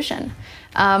it's pollution.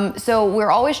 So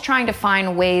we're always trying to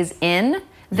find ways in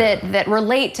that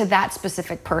relate to that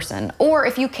specific person. Or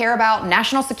if you care about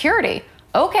national security,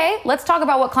 okay, let's talk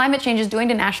about what climate change is doing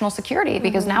to national security,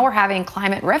 because now we're having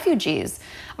climate refugees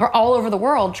all over the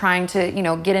world trying to,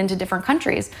 get into different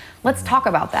countries. Let's talk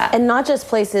about that. And not just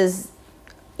places,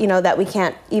 that we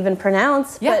can't even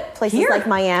pronounce, but places like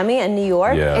Miami and New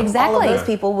York. Yeah. Exactly. All of those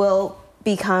people will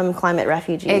become climate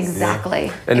refugees.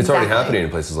 Exactly. And it's already happening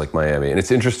in places like Miami. And it's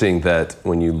interesting that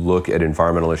when you look at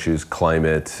environmental issues,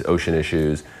 climate, ocean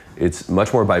issues, it's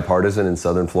much more bipartisan in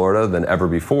southern Florida than ever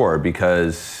before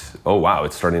because,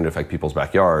 it's starting to affect people's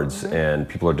backyards and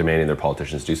people are demanding their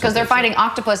politicians do something. Because they're finding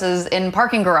octopuses in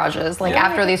parking garages,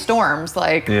 after these storms,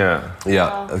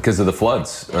 Yeah, because of the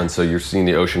floods. And so you're seeing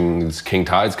the ocean's king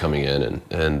tides coming in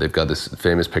and they've got this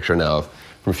famous picture now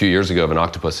from a few years ago of an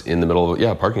octopus in the middle of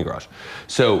a parking garage.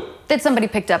 So that somebody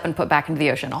picked up and put back into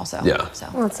the ocean also. Yeah. So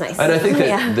Well, that's nice. And I think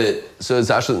so as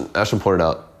Ashlan pointed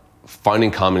out, finding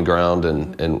common ground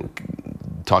and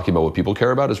talking about what people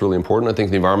care about is really important. I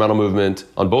think the environmental movement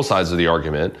on both sides of the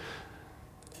argument,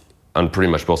 on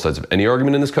pretty much both sides of any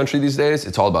argument in this country these days,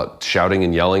 it's all about shouting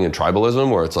and yelling and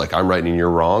tribalism, where it's like I'm right and you're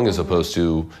wrong, as opposed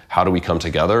to how do we come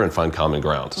together and find common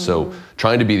ground. So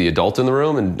trying to be the adult in the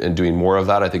room and doing more of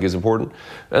that I think is important.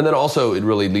 And then also it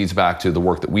really leads back to the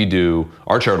work that we do.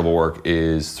 Our charitable work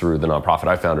is through the nonprofit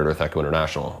I founded, Earth Echo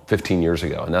International, 15 years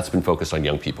ago, and that's been focused on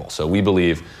young people. So we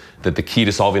believe that the key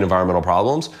to solving environmental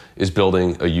problems is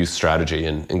building a youth strategy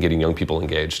and getting young people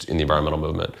engaged in the environmental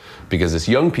movement. Because it's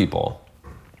young people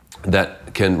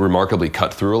that can remarkably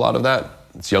cut through a lot of that.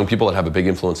 It's young people that have a big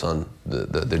influence on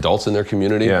the adults in their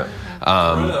community.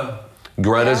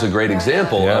 Greta's a great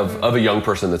example of a young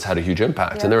person that's had a huge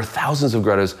impact. And there are thousands of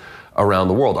Gretas around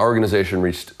the world. Our organization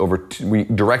we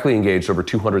directly engaged over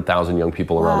 200,000 young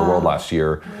people around the world last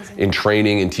year in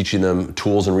training and teaching them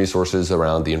tools and resources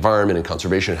around the environment and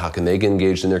conservation, how can they get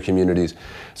engaged in their communities.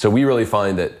 So we really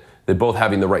find that both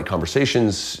having the right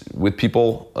conversations with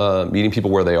people, meeting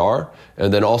people where they are,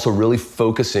 and then also really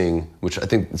focusing, which I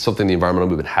think is something the environmental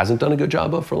movement hasn't done a good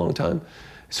job of for a long time,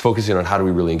 is focusing on how do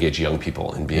we really engage young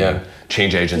people in being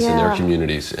change agents in their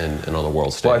communities and on the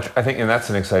world stage. Well, I think, and that's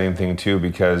an exciting thing too,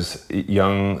 because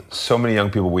so many young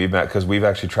people we've met, because we've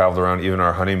actually traveled around, even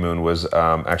our honeymoon was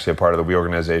actually a part of the We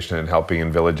organization and helping in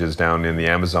villages down in the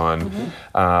Amazon,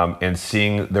 and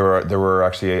seeing there were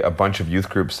actually a bunch of youth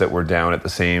groups that were down at the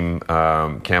same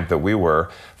camp that we were,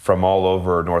 from all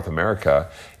over North America,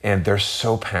 and they're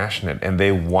so passionate and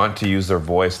they want to use their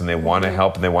voice and they want to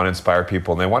help and they want to inspire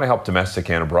people and they want to help domestic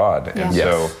and abroad. And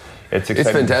so it's exciting. It's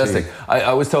fantastic. I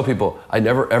always tell people, I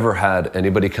never ever had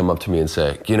anybody come up to me and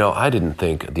say, I didn't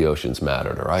think the oceans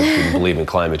mattered or I didn't believe in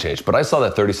climate change, but I saw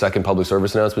that 30-second public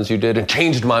service announcements you did and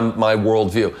changed my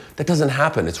worldview. That doesn't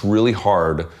happen. It's really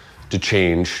hard to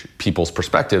change people's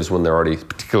perspectives when they're already,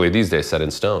 particularly these days, set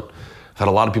in stone. I've had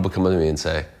a lot of people come up to me and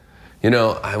say,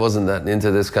 I wasn't that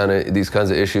into these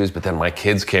kinds of issues, but then my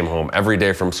kids came home every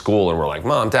day from school and were like,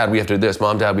 Mom, Dad, we have to do this.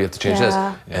 Mom, Dad, we have to change this.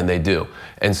 And they do.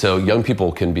 And so young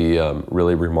people can be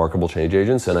really remarkable change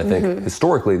agents. And I think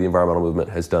historically, the environmental movement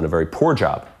has done a very poor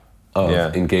job of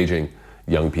engaging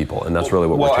young people. And that's really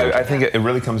what we're changing. I think it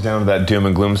really comes down to that doom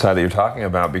and gloom side that you're talking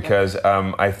about, because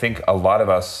I think a lot of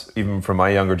us, even from my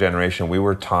younger generation, we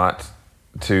were taught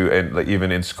to,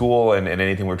 even in school and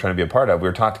anything we're trying to be a part of, we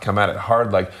were taught to come at it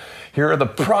hard, like, here are the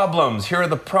problems,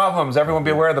 everyone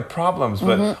be aware of the problems,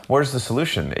 but where's the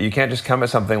solution? You can't just come at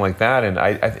something like that.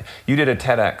 And you did a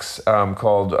TEDx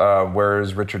called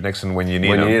Where's Richard Nixon When You Need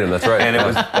Him? When You Need Him, that's right.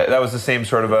 And that was the same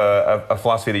sort of a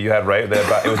philosophy that you had, right?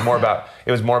 It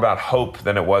was more about hope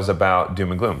than it was about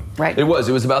doom and gloom. Right. It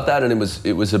was about that, and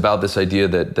it was about this idea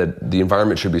that the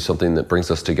environment should be something that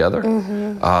brings us together.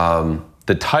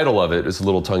 The title of it is a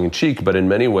little tongue-in-cheek, but in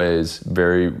many ways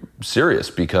very serious,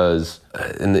 because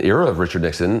in the era of Richard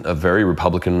Nixon, a very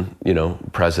Republican,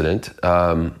 president,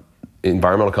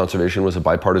 environmental conservation was a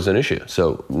bipartisan issue.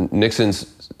 So Nixon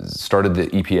started the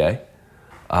EPA,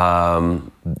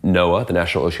 NOAA, the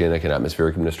National Oceanic and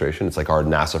Atmospheric Administration. It's like our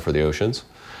NASA for the oceans.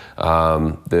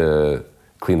 The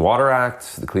Clean Water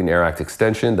Act, the Clean Air Act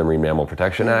extension, the Marine Mammal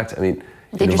Protection Act. I mean,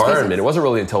 environment, it wasn't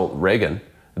really until Reagan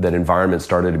that environment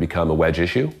started to become a wedge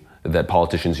issue that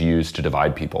politicians used to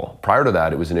divide people. Prior to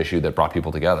that, it was an issue that brought people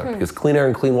together, because clean air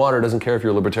and clean water doesn't care if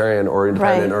you're libertarian or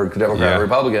independent or Democrat or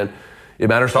Republican. It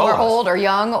matters to all of us. Or old or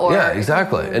young or... Yeah,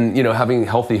 exactly. And, having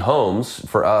healthy homes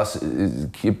for us,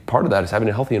 part of that is having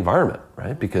a healthy environment,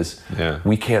 right? Because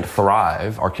we can't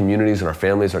thrive, our communities and our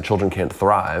families, our children can't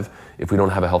thrive if we don't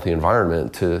have a healthy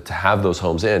environment to have those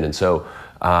homes in. And so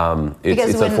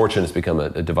it's unfortunate it's become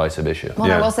a divisive issue.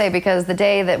 Well, I will say, because the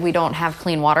day that we don't have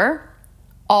clean water,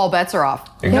 all bets are off.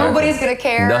 Exactly. Nobody's going to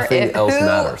care. Nothing else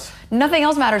matters. Nothing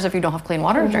else matters if you don't have clean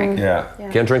water to drink.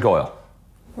 Can't drink oil.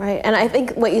 Right, and I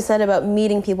think what you said about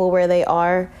meeting people where they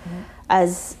are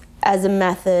as a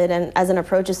method and as an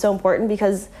approach is so important,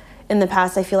 because in the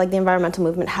past I feel like the environmental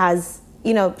movement has,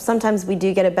 sometimes we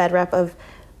do get a bad rep of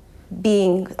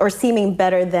being or seeming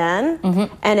better than,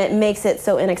 and it makes it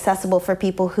so inaccessible for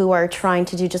people who are trying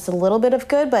to do just a little bit of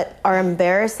good but are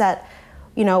embarrassed that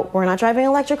we're not driving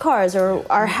electric cars, or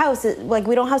our house is, like,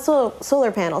 we don't have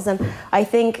solar panels. And I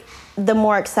think the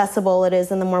more accessible it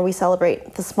is and the more we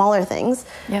celebrate the smaller things,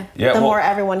 the more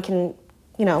everyone can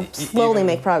slowly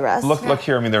make progress. Look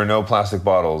here. I mean, there are no plastic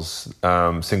bottles,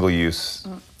 single use,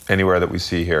 anywhere that we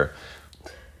see here.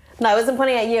 No, I wasn't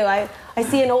pointing at you. I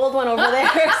see an old one over there.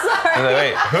 Sorry.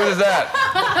 Wait, who is that?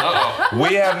 Uh-oh.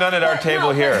 We have none at our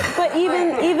table here. But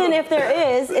even if there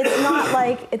is, it's not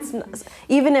like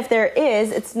even if there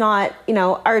is, it's not.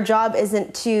 Our job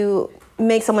isn't to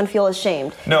make someone feel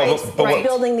ashamed. No, right? But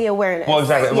building the awareness. Well,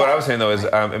 exactly. What I was saying though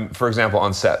is, for example,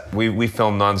 on set, we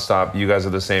film nonstop. You guys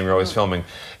are the same. You're always filming.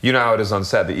 You know how it is on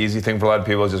set. The easy thing for a lot of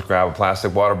people is just grab a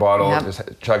plastic water bottle, just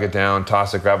chug it down,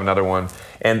 toss it, grab another one.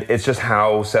 And it's just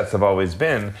how sets have always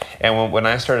been. And when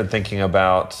I started thinking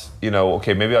about,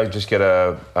 okay, maybe I'll just get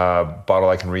a bottle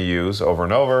I can reuse over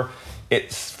and over,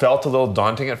 it felt a little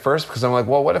daunting at first, because I'm like,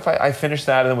 well, what if I finish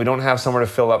that and then we don't have somewhere to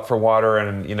fill up for water,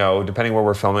 and depending where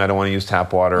we're filming, I don't want to use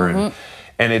tap water,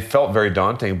 and it felt very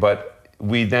daunting. But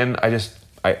we got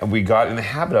in the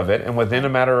habit of it, and within a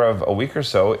matter of a week or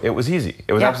so, it was easy.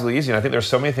 It was absolutely easy. And I think there's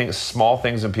so many things, small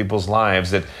things in people's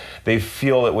lives that they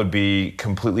feel it would be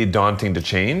completely daunting to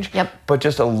change. But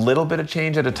just a little bit of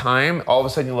change at a time, all of a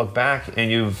sudden you look back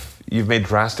and you've made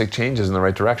drastic changes in the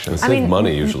right direction. Save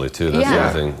money usually too. That's the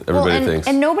other thing everybody thinks.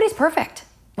 And nobody's perfect.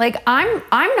 Like, I'm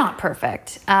not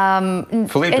perfect.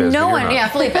 Philippe and is. no one,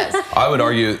 Philippe is. I would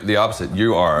argue the opposite.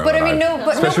 You are. But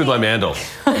especially with my mandals.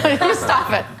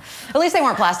 Stop it. At least they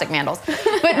weren't plastic mandals.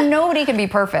 But nobody can be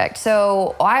perfect.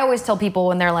 So I always tell people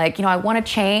when they're like, I want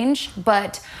to change,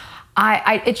 but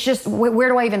it's just, where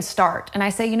do I even start? And I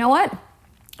say, you know what?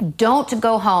 Don't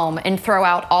go home and throw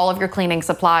out all of your cleaning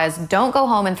supplies. Don't go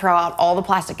home and throw out all the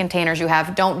plastic containers you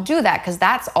have. Don't do that, because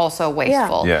that's also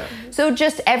wasteful. So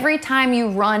just every time you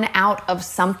run out of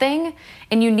something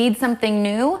and you need something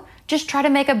new, just try to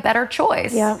make a better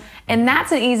choice. And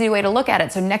that's an easy way to look at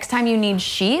it. So next time you need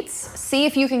sheets, see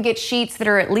if you can get sheets that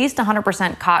are at least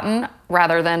 100% cotton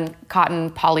rather than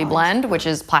cotton poly blend, which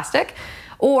is plastic.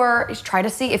 Or try to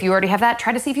see, if you already have that,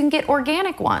 try to see if you can get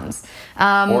organic ones.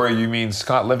 Or you mean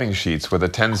Scott Living sheets with a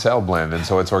 10-cell blend, and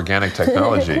so it's organic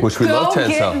technology. Which we love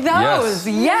 10-cell. Those,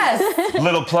 yes.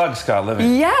 Little plug, Scott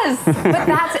Living. Yes, but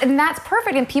that's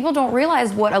perfect. And people don't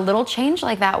realize what a little change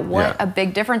like that, what a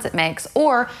big difference it makes.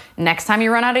 Or next time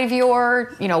you run out of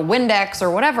your, Windex or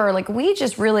whatever, like, we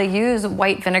just really use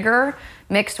white vinegar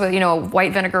mixed with,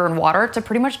 white vinegar and water to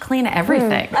pretty much clean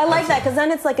everything. I like that because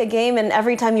then it's like a game, and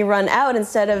every time you run out,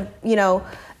 instead of,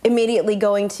 immediately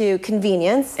going to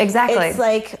convenience. Exactly. It's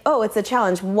like, oh, it's a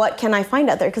challenge. What can I find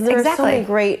out there? Because there are so many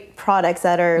great products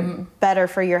that are better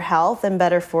for your health and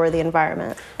better for the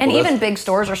environment. And even big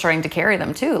stores are starting to carry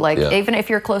them too. Like even if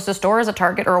your closest store is a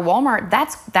Target or a Walmart,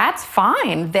 that's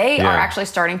fine. They are actually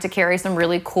starting to carry some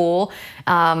really cool,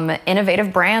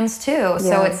 innovative brands too.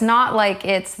 So it's not like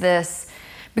it's this,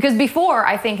 because before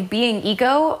I think being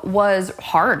eco was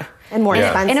hard. And more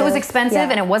expensive. And it was expensive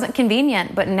and it wasn't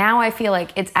convenient, but now I feel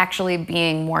like it's actually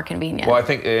being more convenient. Well, I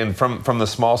think from the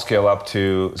small scale up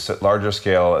to larger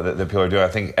scale that people are doing, I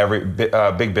think every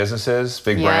big businesses,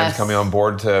 big brands coming on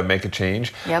board to make a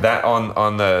change. That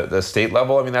on the state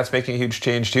level, I mean, that's making a huge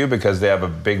change too, because they have a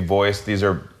big voice. These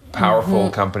are powerful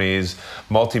companies,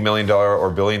 multi-million-dollar or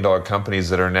billion-dollar companies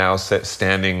that are now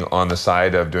standing on the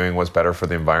side of doing what's better for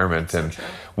the environment. And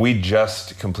we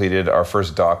just completed our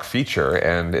first doc feature,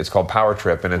 and it's called Power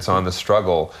Trip, and it's on the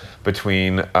struggle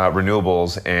between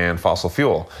renewables and fossil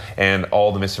fuel, and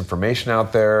all the misinformation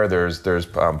out there. There's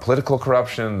political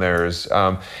corruption. There's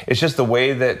it's just the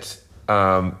way that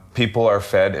people are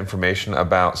fed information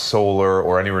about solar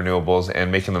or any renewables and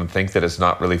making them think that it's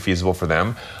not really feasible for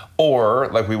them. Or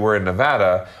like we were in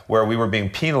Nevada, where we were being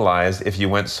penalized if you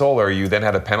went solar. You then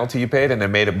had a penalty you paid, and it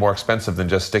made it more expensive than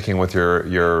just sticking with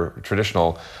your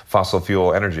traditional fossil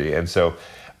fuel energy. And so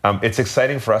it's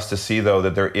exciting for us to see, though,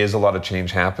 that there is a lot of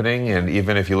change happening. And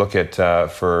even if you look at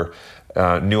for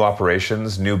new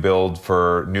operations, new build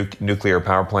for nuclear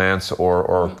power plants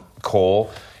or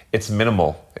coal, it's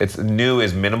minimal. It's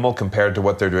minimal compared to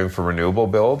what they're doing for renewable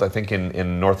build. I think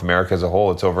in North America as a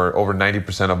whole, it's over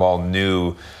 90% of all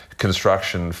new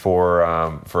construction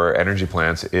for energy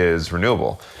plants is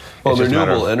renewable. Well,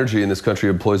 renewable energy in this country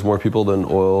employs more people than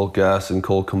oil, gas, and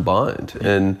coal combined.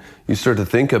 And you start to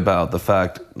think about the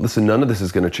fact, listen, none of this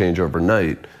is going to change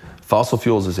overnight. Fossil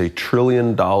fuels is $1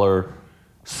 trillion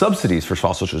subsidies for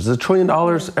fossil fuels. It's $1 trillion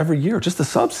every year, just the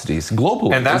subsidies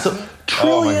globally. And that's $1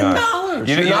 trillion.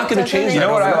 You're not going to change that. You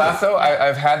know what I laugh though?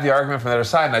 I've had the argument from the other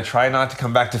side, and I try not to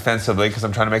come back defensively because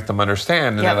I'm trying to make them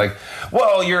understand. And they're like,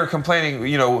 well, you're complaining,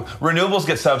 renewables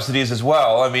get subsidies as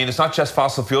well. I mean, it's not just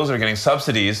fossil fuels that are getting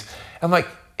subsidies. I'm like,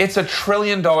 it's $1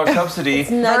 trillion subsidy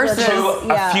versus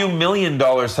a few $1 million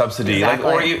subsidy,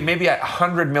 or maybe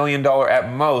 $100 million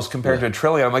at most compared to $1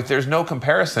 trillion. I'm like, there's no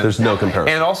comparison. There's no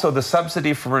comparison. And also, the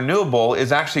subsidy for renewable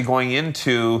is actually going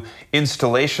into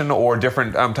installation or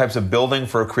different types of building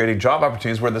for creating job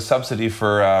opportunities, where the subsidy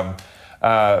for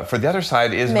the other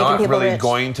side is not really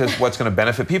going to what's going to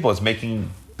benefit people. It's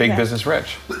making big business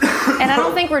rich. And I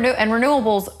don't think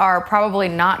renewables are probably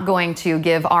not going to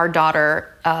give our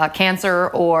daughter cancer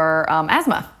or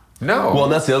asthma. No. Well,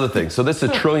 and that's the other thing. So this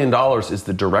 $1 trillion is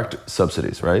the direct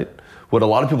subsidies, right? What a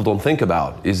lot of people don't think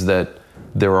about is that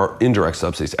there are indirect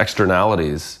subsidies,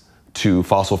 externalities to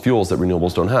fossil fuels that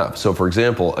renewables don't have. So for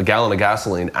example, a gallon of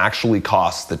gasoline actually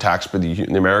costs the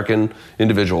the American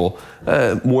individual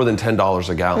more than $10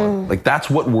 a gallon. Like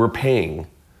that's what we're paying.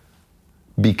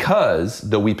 Because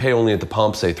though we pay only at the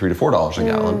pump, say $3 to $4 a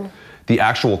gallon, the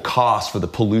actual cost for the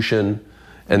pollution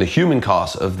and the human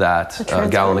cost of that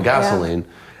gallon of gasoline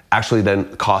actually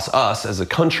then costs us as a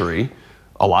country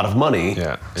a lot of money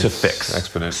to fix.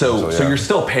 Exponential. So you're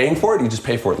still paying for it, you just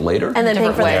pay for it later? And then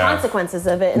paying for the consequences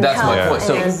of it. And that's my point.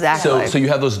 So you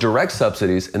have those direct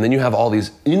subsidies, and then you have all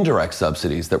these indirect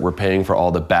subsidies that we're paying for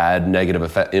all the bad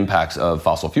negative impacts of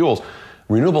fossil fuels.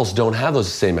 Renewables don't have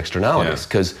those same externalities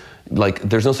because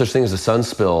there's no such thing as a sun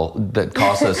spill that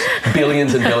costs us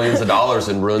billions and billions of dollars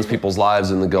and ruins people's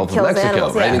lives in the Gulf of Mexico,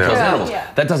 animals, right? And kills animals.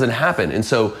 That doesn't happen. And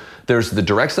so there's the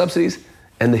direct subsidies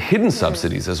and the hidden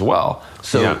subsidies as well.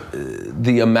 So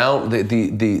the amount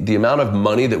of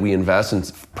money that we invest in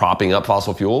propping up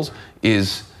fossil fuels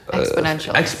is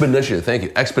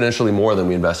exponentially more than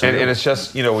we invest in. And it's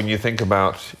just, when you think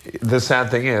about, the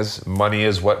sad thing is, money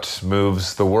is what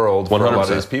moves the world for 100%. A lot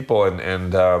of these people.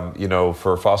 And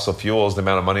for fossil fuels, the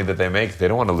amount of money that they make, they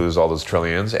don't want to lose all those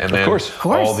trillions. And then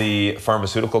all the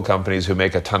pharmaceutical companies who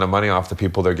make a ton of money off the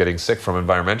people they're getting sick from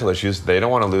environmental issues, they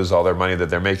don't want to lose all their money that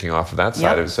they're making off of that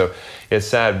side of it. So it's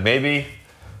sad. Maybe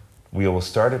we will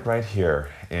start it right here,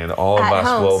 and all of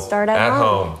us will start at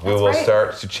home. We will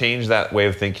start to change that way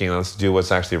of thinking. Let's do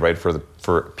what's actually right for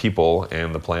people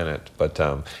and the planet. But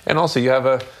and also you have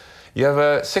a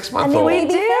 6-month-old. We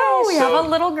do. We have a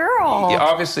little girl. Yeah,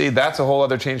 obviously, that's a whole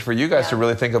other change for you guys to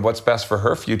really think of what's best for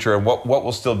her future and what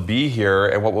will still be here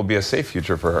and what will be a safe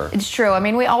future for her. It's true. I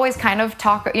mean, we always kind of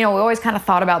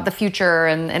thought about the future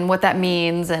and what that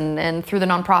means and through the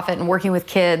nonprofit and working with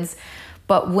kids.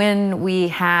 But when we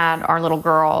had our little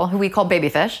girl, who we call Baby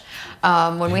Fish,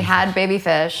 when we had Baby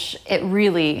Fish, it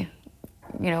really,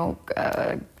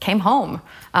 came home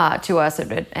to us.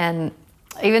 And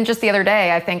even just the other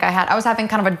day, I was having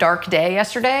kind of a dark day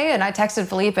yesterday, and I texted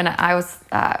Philippe, and I was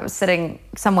sitting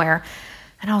somewhere,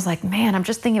 and I was like, man, I'm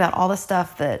just thinking about all the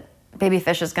stuff that Baby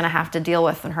Fish is going to have to deal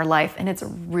with in her life, and it's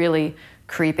really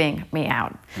creeping me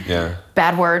out. Yeah.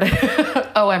 Bad word.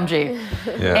 OMG.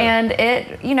 Yeah. And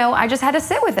I just had to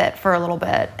sit with it for a little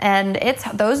bit, and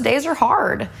those days are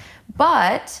hard.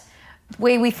 But the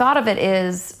way we thought of it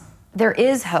is there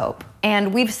is hope.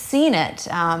 And we've seen it.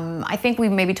 I think we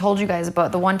maybe told you guys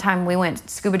about the one time we went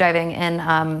scuba diving in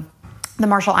the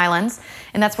Marshall Islands,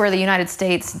 and that's where the United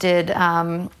States did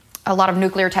a lot of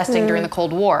nuclear testing during the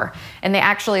Cold War. And they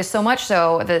actually, so much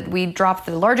so that we dropped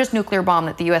the largest nuclear bomb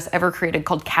that the US ever created,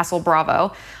 called Castle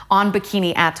Bravo, on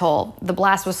Bikini Atoll. The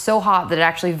blast was so hot that it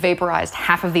actually vaporized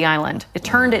half of the island. It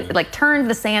turned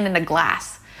the sand into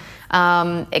glass.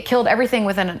 It killed everything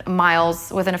within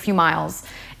a few miles.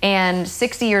 And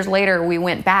 60 years later, we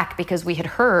went back because we had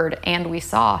heard and we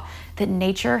saw that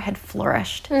nature had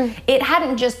flourished. It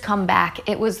hadn't just come back,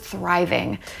 it was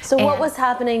thriving. So what was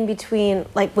happening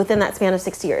within that span of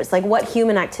 60 years? Like, what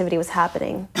human activity was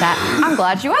happening? I'm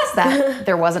glad you asked that.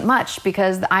 There wasn't much,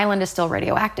 because the island is still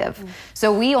radioactive.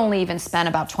 So we only even spent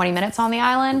about 20 minutes on the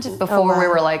island before we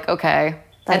were like, okay.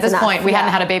 At this point, we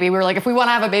hadn't had a baby. We were like, if we want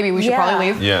to have a baby, we should probably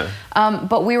leave. Yeah.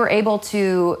 But we were able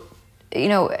to,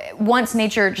 once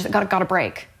nature just got a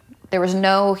break. There was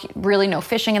no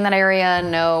fishing in that area,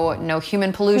 no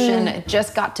human pollution. It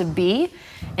just got to be,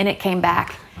 and it came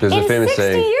back. There's a famous 60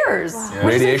 saying, years. Yeah.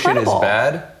 Radiation is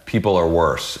bad, people are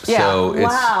worse. Yeah. So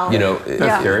it's,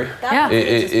 That's scary.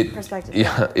 Perspective.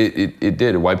 It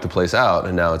did. It wiped the place out,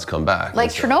 and now it's come back.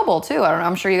 Like Chernobyl, too. I don't know,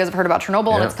 I'm sure you guys have heard about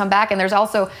Chernobyl, and it's come back. And there's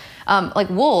also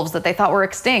wolves that they thought were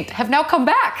extinct have now come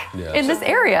back in this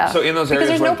area. So in those because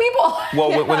areas, there's no people.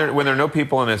 Well, when there are no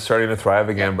people and it's starting to thrive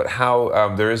again, but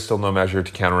how there is still no measure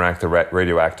to counteract the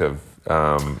radioactive.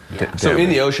 So in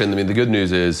the ocean, the good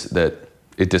news is that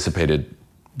it dissipated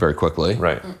very quickly.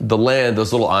 Right. The land,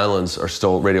 those little islands are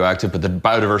still radioactive, but the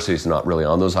biodiversity is not really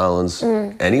on those islands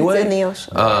anyway. It's in the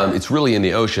ocean. It's really in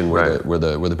the ocean where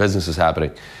the business is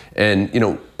happening.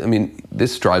 And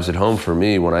this drives it home for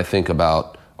me when I think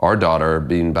about our daughter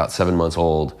being about 7 months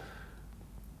old.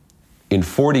 In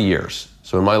 40 years,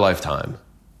 so in my lifetime,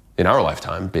 in our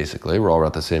lifetime, basically, we're all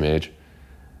about the same age,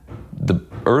 the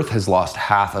Earth has lost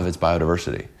half of its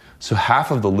biodiversity. So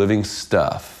half of the living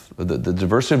stuff, the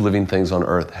diversity of living things on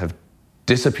Earth have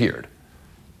disappeared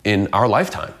in our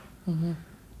lifetime. Mm-hmm.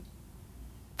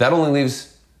 That only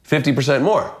leaves 50%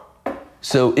 more.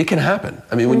 So it can happen.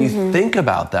 When you think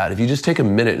about that, if you just take a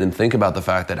minute and think about the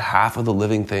fact that half of the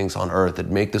living things on Earth that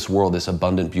make this world this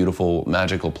abundant, beautiful,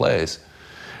 magical place,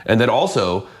 and that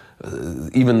also,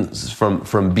 even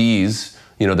from bees,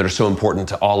 that are so important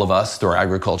to all of us through our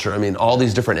agriculture. All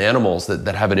these different animals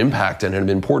that have an impact and an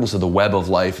importance of the web of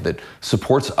life that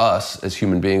supports us as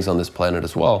human beings on this planet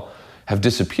as well, have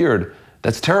disappeared.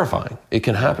 That's terrifying. It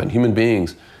can happen. Human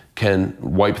beings can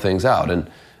wipe things out.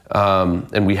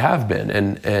 And we have been.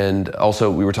 And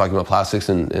also, we were talking about plastics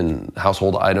and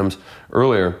household items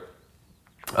earlier.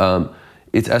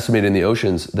 It's estimated in the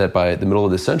oceans that by the middle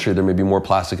of this century, there may be more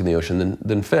plastic in the ocean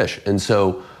than fish. And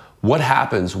so what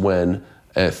happens when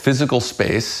a physical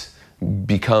space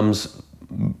becomes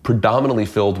predominantly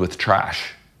filled with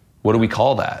trash? What do we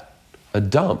call that? A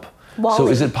dump. Wally. So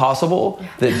is it possible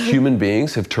that human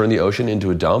beings have turned the ocean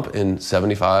into a dump in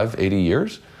 75, 80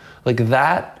 years?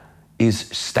 That is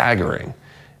staggering.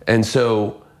 And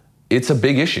so it's a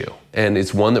big issue. And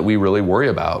it's one that we really worry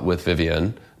about with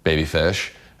Vivian, Baby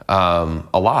Fish, a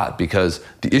lot, because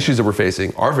the issues that we're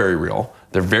facing are very real.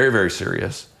 They're very, very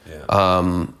serious.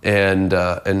 Yeah.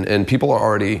 And people are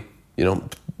already,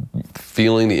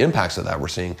 feeling the impacts of that. We're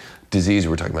seeing disease.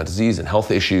 We're talking about disease and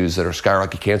health issues that are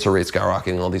skyrocketing, cancer rates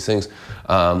skyrocketing, all these things.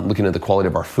 Looking at the quality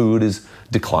of our food has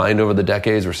declined over the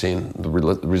decades. We're seeing the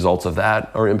results of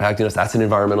that are impacting us. That's an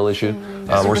environmental issue.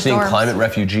 We're seeing climate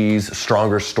refugees,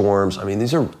 stronger storms.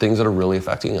 These are things that are really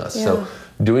affecting us. Yeah. So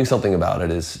doing something about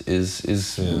it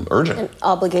is urgent. An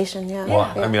obligation, yeah.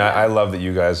 Well, I love that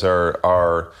you guys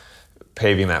are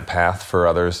paving that path for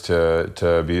others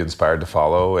to be inspired to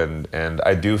follow, and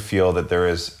I do feel that there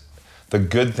is, the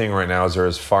good thing right now is there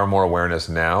is far more awareness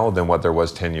now than what there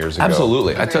was 10 years ago.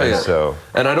 Absolutely, I tell you. So,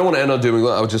 and I don't want to end on doing.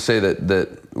 I would just say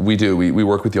that we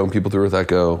work with young people through Earth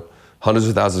Echo, hundreds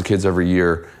of thousands of kids every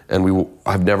year, and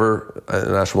I've never, and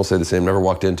Ashlan will say the same, never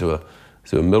walked into a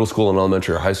to middle school and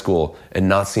elementary or high school and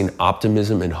not seen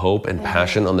optimism and hope and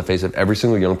passion on the face of every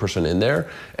single young person in there,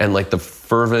 and like the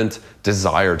fervent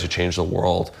desire to change the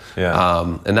world.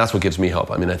 And that's what gives me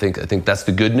hope. I mean, I think that's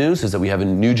the good news, is that we have a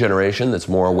new generation that's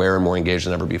more aware and more engaged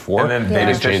than ever before. And then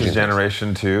Baby Fish's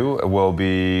generation too will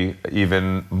be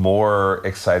even more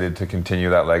excited to continue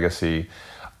that legacy.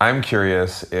 I'm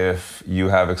curious if you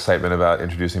have excitement about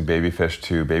introducing Baby Fish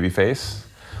to Babyface.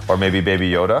 Or maybe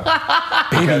Baby Yoda.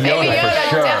 Baby Yoda, for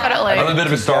sure. Definitely. I'm a bit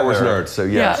of a Star Wars nerd, so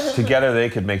yes. Together they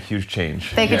could make huge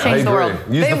change. They could change the world.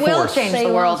 They will change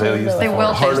the world. They will change the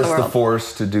world. Harness the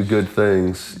Force to do good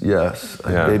things. Yes,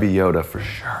 Baby Yoda for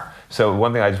sure. So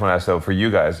one thing I just want to ask, though, for you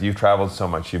guys, you've traveled so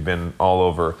much, you've been all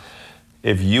over.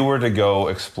 If you were to go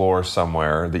explore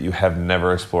somewhere that you have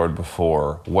never explored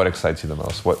before, what excites you the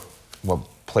most? What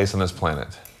place on this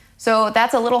planet? So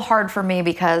that's a little hard for me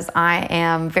because I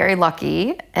am very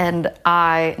lucky, and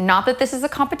not that this is a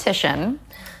competition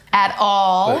at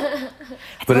all.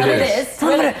 But it is.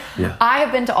 Yeah. I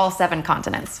have been to all 7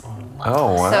 continents.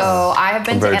 Oh, wow. So I have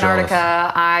been to Antarctica.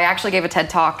 Jealous. I actually gave a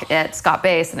TED Talk at Scott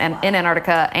Base in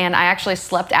Antarctica, and I actually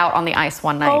slept out on the ice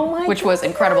one night, which was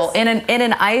incredible. In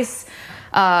an ice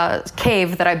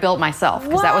cave that I built myself,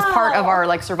 because that was part of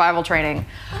our survival training.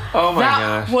 Oh my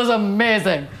gosh. That was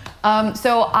amazing.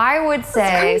 So I would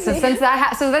say, since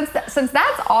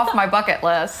that's off my bucket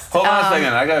list. Hold on a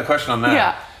second, I got a question on that.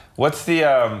 Yeah. What's the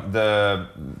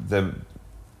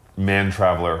man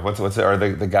traveler? What's it? Or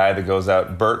the guy that goes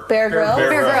out? Bear Grylls.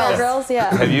 Bear Grylls, yeah.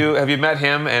 Have you met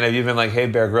him, and have you been like, hey,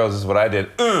 Bear Grylls, this is what I did.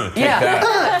 Take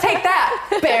that. Take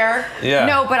that, Bear. Yeah.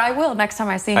 No, but I will next time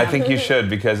I see him. I think you should,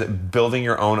 because building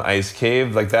your own ice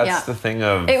cave, that's the thing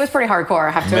of. It was pretty hardcore,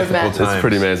 I have to admit. Times. It's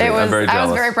pretty amazing. I'm very jealous. I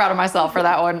was very proud of myself for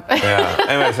that one. Yeah.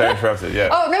 Anyway, sorry, I interrupted. Yeah.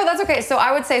 Oh no, that's okay. So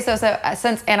I would say so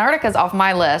since Antarctica's off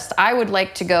my list, I would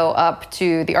like to go up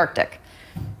to the Arctic.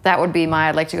 That would be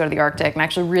I'd like to go to the Arctic, and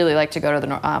actually really like to go to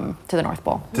the North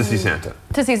Pole. To see Santa.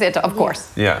 To see Santa, of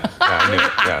course. Yeah. I knew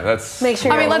it. Yeah, that's. Make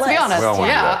sure. I mean, let's be honest.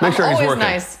 Yeah, Make sure he's always working.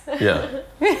 nice. Yeah.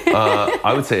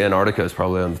 I would say Antarctica is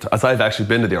probably on the top. I've actually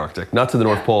been to the Arctic, not to the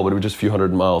North Pole, but it was just a few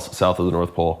hundred miles south of the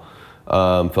North Pole,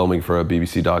 filming for a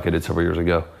BBC doc I did several years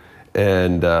ago.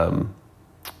 And,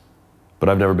 but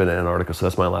I've never been to Antarctica, so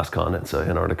that's my last continent. So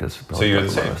Antarctica's probably. So you're the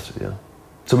on same. my list, yeah.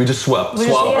 So we just swap. Flip.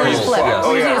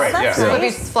 Oh, yeah, right, yeah.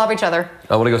 Swap each other.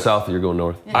 I want to go south, you're going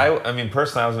north. I mean,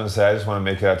 personally, I was going to say I just want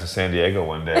to make it out to San Diego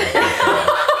one day.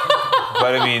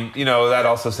 But I mean, that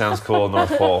also sounds cool,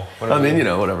 North Pole. I mean,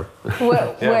 whatever.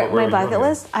 My bucket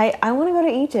list, I want to go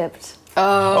to Egypt.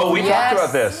 Oh, we talked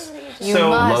about this.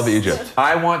 Love Egypt.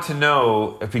 I want to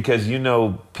know, because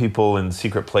people in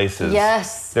secret places.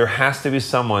 Yes. There has to be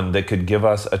someone that could give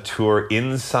us a tour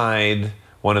inside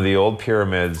one of the old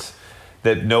pyramids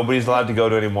that nobody's allowed to go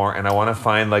to anymore, and I want to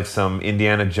find some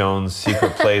Indiana Jones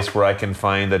secret place where I can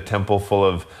find a temple full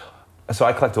of. So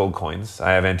I collect old coins.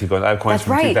 I have antique coins. I have coins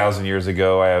from 2,000 years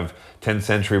ago. I have 10th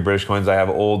century British coins. I have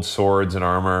old swords and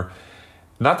armor.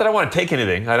 Not that I want to take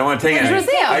anything. I don't want to take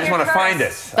anything. I just want to find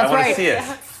it. I want to see it.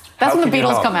 That's when the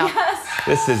Beatles come out.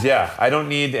 This is, I don't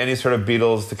need any sort of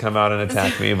Beatles to come out and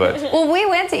attack me, but. Well, we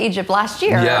went to Egypt last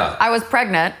year. Yeah. I was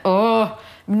pregnant.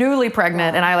 Newly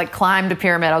pregnant, and I climbed a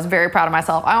pyramid. I was very proud of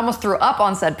myself. I almost threw up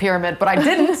on said pyramid, but I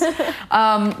didn't.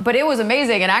 But it was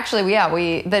amazing. And actually,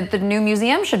 the new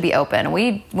museum should be open.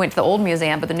 We went to the old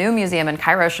museum, but the new museum in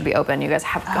Cairo should be open. You guys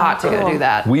have got to go do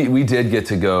that. We did get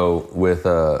to go with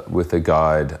a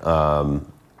guide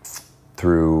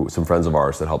through some friends of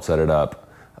ours that helped set it up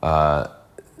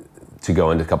to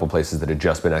go into a couple places that had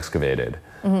just been excavated,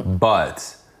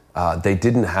 but they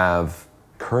didn't have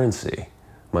currency.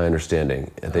 My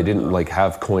understanding, they didn't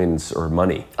have coins or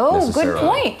money. Oh, good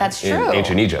point. That's true. In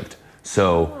ancient Egypt.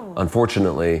 So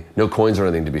unfortunately, no coins or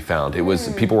anything to be found. It was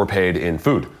people were paid in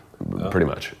food, pretty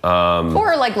much.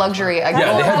 Or luxury.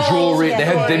 Yeah, they had jewelry.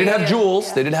 They did have jewels.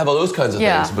 Yeah. They did have all those kinds of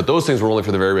things. But those things were only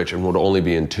for the very rich and would only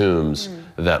be in tombs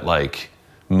that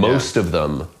most of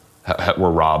them were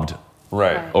robbed.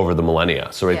 Right. Over the millennia.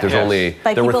 So there's only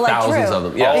there were thousands of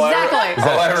them. Yeah.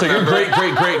 Exactly. So your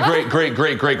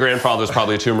great grandfather's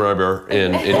probably a tomb robber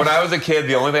in When I was a kid,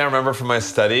 the only thing I remember from my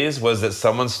studies was that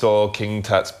someone stole King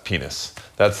Tut's penis.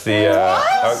 That's the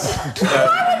Why would they steal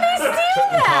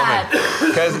that?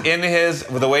 Because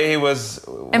the way he was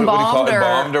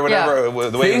embalmed or whatever.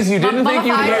 The way things you didn't think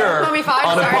you'd hear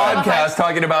on a podcast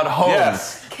talking about homes.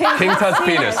 Yes. King Tut's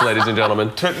penis, ladies and gentlemen.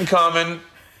 Tutankhamun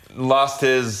lost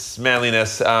his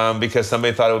manliness because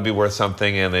somebody thought it would be worth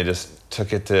something, and they just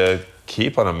took it to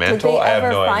keep on a Did mantle? they I have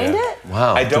ever no find idea. it?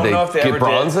 Wow. I don't Did know if they get ever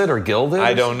bronze did. it or gild it?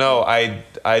 I don't know.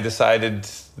 I decided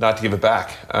not to give it back.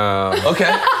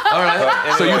 Okay. All right.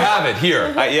 But So you anyway. have it here.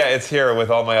 Yeah, it's here with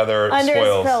all my other Under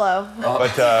spoils. his pillow.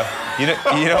 But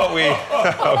you know what we?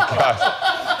 Oh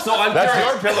gosh, So I'm that's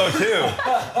curious. your pillow too.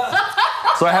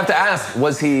 So I have to ask,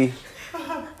 was he?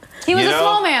 He was You a know,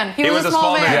 small man. He was a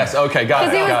small man. Yes. Okay. Got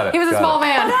it. Because Got it. he was a got small it.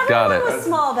 man. Got Everyone it. was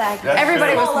small back then.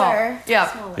 Everybody was small. Smaller.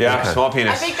 Yeah. Yeah, small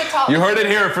penis. I think the top. You heard it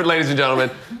here, ladies and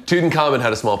gentlemen. Tutankhamun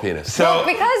had a small penis. So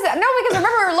because I remember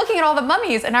we were looking at all the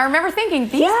mummies, and I remember thinking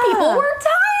these Yeah. people were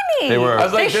tiny. They were. I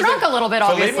was like, They shrunk a little bit,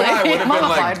 Philippe obviously. and I would have been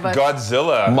Mummified, like but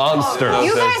Godzilla. Monsters.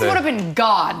 you guys That's it. would have been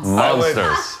gods. I would-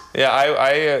 Monsters. Yeah,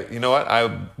 I you know what? I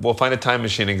will find a time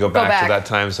machine and go back to that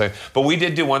time. So, but we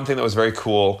did do one thing that was very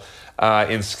cool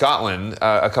in Scotland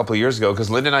a couple of years ago because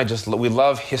Linda and I we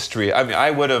love history. I mean,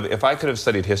 I would have if I could have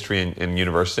studied history in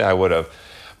university, I would have.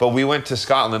 But we went to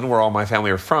Scotland, where all my family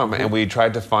are from, and we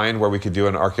tried to find where we could do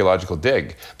an archaeological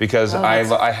dig because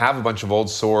I have a bunch of old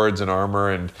swords and armor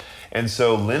and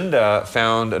so Linda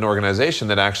found an organization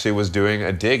that actually was doing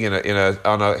a dig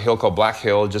on a hill called Black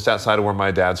Hill, just outside of where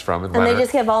my dad's from. In And they Leonard.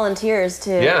 just get volunteers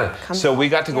to Yeah, come. so we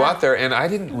got to go Yeah. out there, and I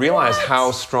didn't realize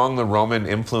how strong the Roman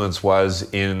influence was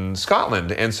in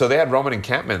Scotland. And so they had Roman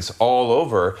encampments all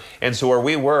over. And so where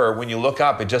we were, when you look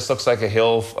up, it just looks like a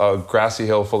hill, a grassy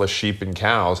hill full of sheep and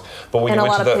cows. But when And you a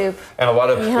went lot to of the poop. and a lot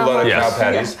of Yes. cow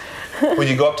patties. When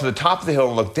you go up to the top of the hill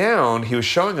and look down, he was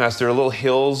showing us there are little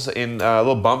hills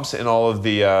little bumps in all of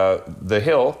the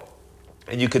hill.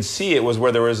 And you could see it was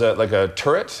where there was a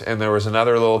turret, and there was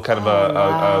another little kind of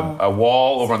a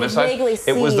wall over on this side. Vaguely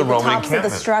It was see the Roman tops of the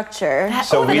encampment. structure.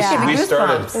 So we goosebumps.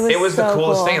 started. It was the so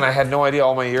coolest cool. thing, and I had no idea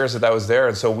all my years that was there.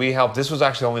 And so we helped. This was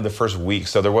actually only the first week,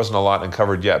 so there wasn't a lot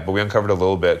uncovered yet, but we uncovered a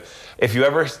little bit. If you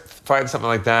ever find something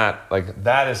like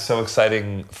that is so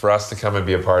exciting for us to come and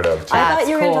be a part of too. I thought That's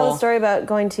you were going to tell cool. the story about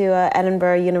going to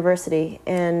Edinburgh University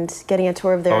and getting a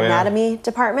tour of their Oh, yeah. anatomy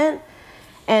department.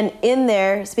 And in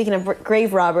there, speaking of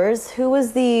grave robbers, who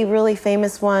was the really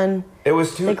famous one? It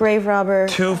was The grave robber.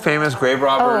 two famous grave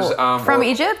robbers From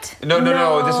Egypt? No.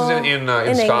 This was in In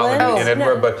Scotland, England? in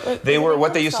Edinburgh. No, But they were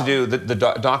what they used to do. The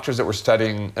doctors that were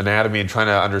studying anatomy and trying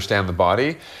to understand the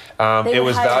body. They It would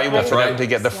was hide valuable for them graves. to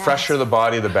get the Yes. fresher the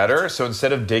body, the better. So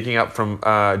instead of digging up from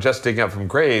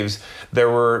graves, there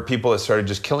were people that started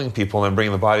just killing people and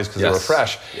bringing the bodies because they were Yes.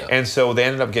 fresh. Yeah. And so they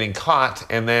ended up getting caught.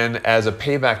 And then as a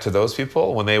payback to those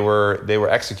people, when they were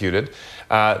executed,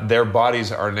 their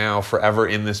bodies are now forever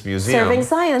in this museum.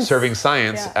 Serving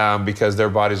science. Because their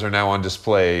bodies are now on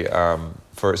display.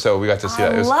 So we got to see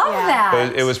that. It was, Love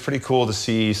that. it was pretty cool to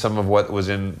see some of what was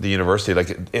in the university.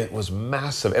 Like it was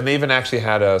massive, and they even actually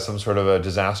had some sort of a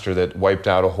disaster that wiped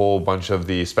out a whole bunch of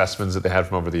the specimens that they had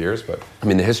from over the years. But I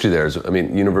mean, the history there is,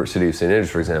 University of St.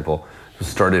 Andrews, for example, was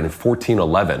started in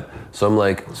 1411. So I'm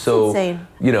like, insane.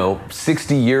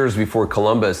 60 years before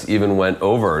Columbus even went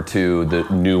over to the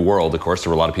New World. Of course, there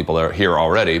were a lot of people that are here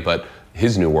already, but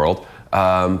his New World.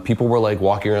 People were like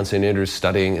walking around St. Andrews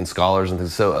studying and scholars and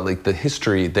things. So like the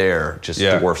history there just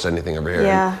dwarfs anything over here.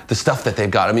 Yeah. And the stuff that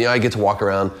they've got. I mean, I get to walk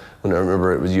around when I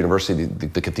remember it was university,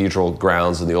 the cathedral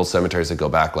grounds and the old cemeteries that go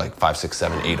back like 500,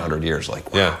 600, 700, 800 years.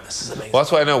 Like, wow, this is amazing. Well,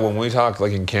 that's why I know when we talk,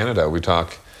 like in Canada, we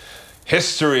talk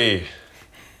history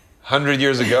 100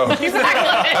 years ago,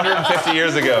 150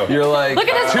 years ago. You're like, Look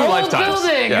at this two old lifetimes.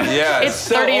 building. Yeah, It's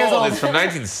so 30 years old. It's from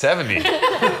 1970.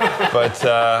 But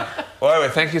well,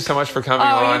 anyway, thank you so much for coming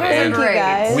Oh, you on. guys are And great.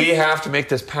 guys. we have to make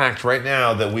this pact right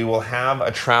now that we will have a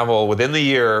travel within the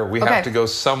year. We Okay. have to go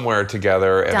somewhere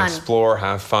together and Done. explore,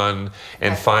 have fun,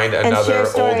 and find And another share old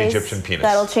stories Egyptian penis.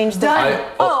 that'll change the Done.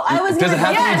 world. I was Does going it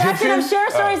have to be that's Egyptian? share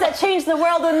stories that change the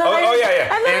world and then Oh,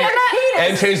 yeah. And then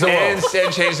And change the world.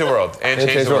 and change the world. And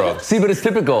change the world. See, but it's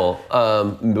typical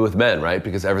with men, right?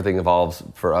 Because everything evolves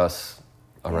for us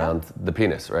around the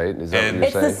penis, right? Is that And- what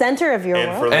it's you're the saying? center of your And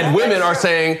world. for- And women are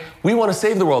saying, we want to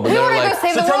save the world. And We they're want to like, go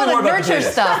save so the tell me world more and about the nurture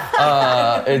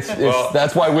penis. stuff.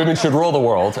 That's why women should rule the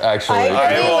world, actually. I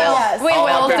agree. We will. Yes. We I'll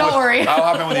will. hop in Don't with- worry. I'll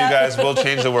hop in with you guys. We'll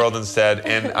change the world instead.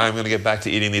 And I'm going to get back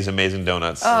to eating these amazing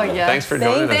donuts. Oh, yes. Thanks for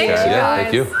joining us, Thank guys. you. Yeah,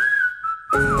 thank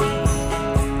you.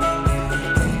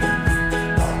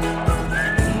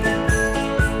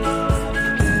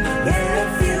 Yeah,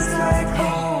 it feels like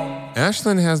home.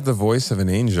 Ashlan has the voice of an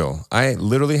angel. I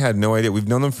literally had no idea. We've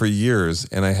known them for years,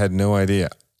 and I had no idea.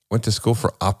 Went to school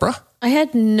for opera? I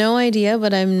had no idea,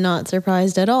 but I'm not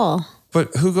surprised at all.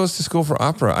 But who goes to school for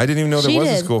opera? I didn't even know there She was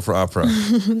a did. school for opera.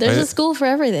 There's a school for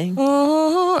everything.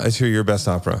 Let's hear your best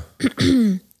opera.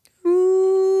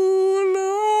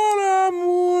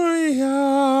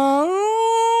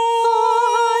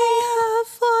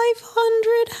 I have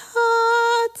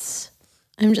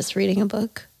just reading a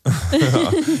book.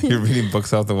 You're reading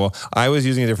books off the wall. I was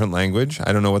using a different language.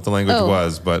 I don't know what the language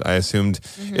was, but I assumed,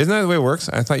 isn't that the way it works?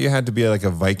 I thought you had to be like a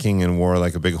Viking and wore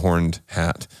like a big horned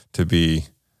hat to be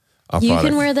operatic. You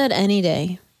can wear that any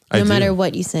day, no matter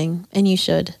what you sing, and you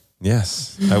should.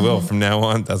 Yes, I will. From now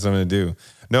on, that's what I'm going to do.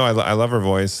 No, I love her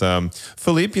voice.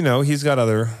 Philippe, you know, he's got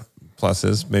other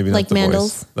pluses. Maybe not Like the mandals.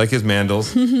 voice. Like his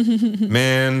mandals.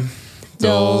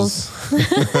 Those,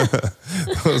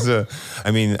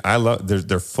 I mean, I love.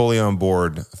 They're fully on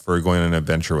board for going on an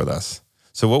adventure with us.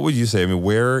 So, what would you say? I mean,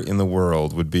 where in the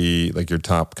world would be like your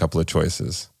top couple of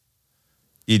choices?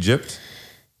 Egypt.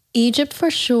 Egypt for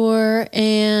sure,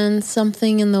 and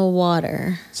something in the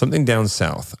water. Something down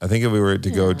south. I think if we were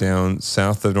to go down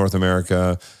south of North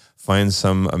America, find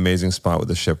some amazing spot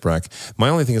with a shipwreck. My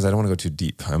only thing is I don't want to go too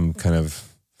deep. I'm kind of,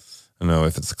 I don't know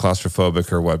if it's claustrophobic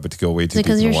or what, but to go way too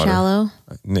deep in the water. Is it because you're shallow?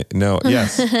 No,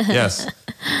 yes.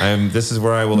 This is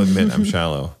where I will admit I'm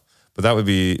shallow. But that would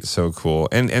be so cool.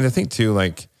 And I think too,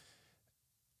 like,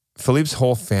 Philippe's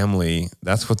whole family,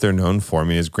 that's what they're known for. I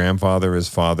mean, his grandfather, his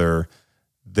father,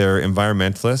 they're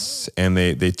environmentalists, and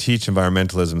they teach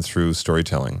environmentalism through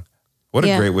storytelling. What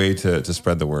a great way to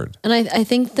spread the word. And I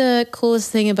think the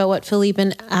coolest thing about what Philippe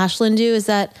and Ashlan do is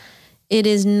that it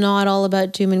is not all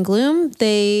about doom and gloom.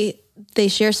 They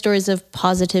share stories of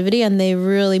positivity, and they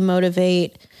really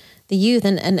motivate the youth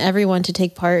and everyone to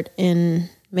take part in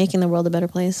making the world a better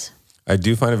place. I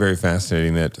do find it very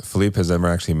fascinating that Philippe has never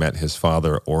actually met his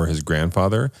father or his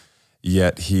grandfather,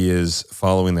 yet he is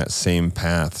following that same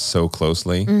path so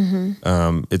closely.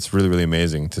 It's really, really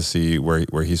amazing to see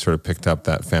where he sort of picked up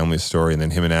that family story, and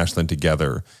then him and Ashlan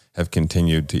together have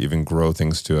continued to even grow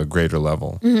things to a greater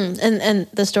level. And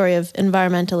the story of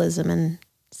environmentalism and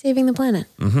saving the planet.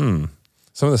 Some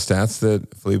of the stats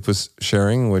that Philippe was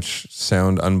sharing, which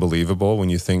sound unbelievable when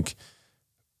you think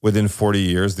within 40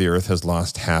 years, the Earth has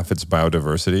lost half its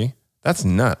biodiversity. That's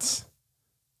nuts.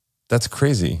 That's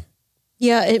crazy.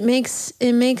 Yeah, it makes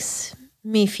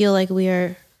me feel like we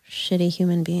are shitty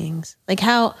human beings. Like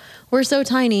how we're so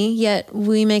tiny, yet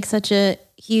we make such a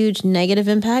huge negative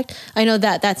impact. I know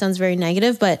that sounds very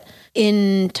negative, but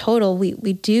in total,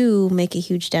 we do make a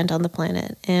huge dent on the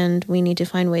planet, and we need to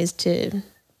find ways to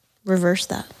reverse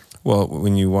that. Well,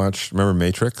 when you remember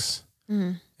Matrix?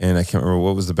 And I can't remember,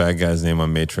 what was the bad guy's name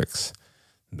on Matrix?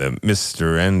 The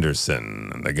Mr.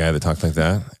 Anderson, the guy that talked like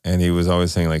that. And he was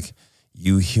always saying like,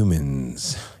 you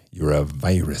humans, you're a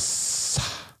virus.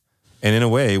 And in a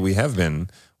way, we have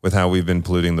been with how we've been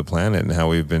polluting the planet and how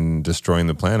we've been destroying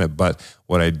the planet. But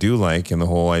what I do like, and the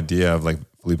whole idea of like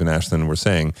Philippe and Ashlan were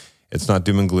saying, it's not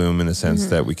doom and gloom in the sense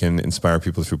that we can inspire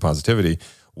people through positivity.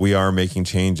 We are making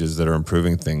changes that are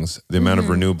improving things. The amount of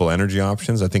renewable energy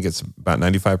options, I think it's about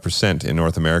 95% in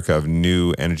North America of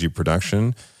new energy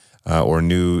production or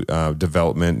new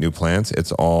development, new plants.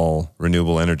 It's all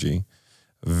renewable energy.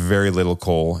 Very little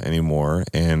coal anymore,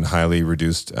 and highly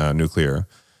reduced nuclear.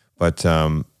 But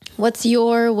what's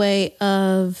your way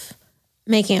of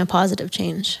making a positive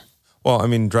change? Well, I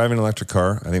mean, driving an electric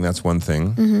car, I think that's one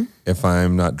thing. If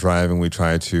I'm not driving, we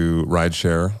try to ride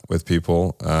share with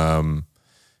people.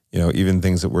 Even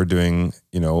things that we're doing,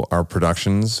 our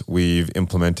productions, we've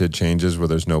implemented changes where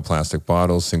there's no plastic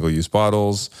bottles, single-use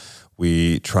bottles.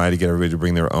 We try to get everybody to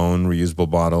bring their own reusable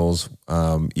bottles,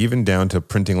 even down to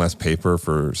printing less paper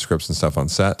for scripts and stuff on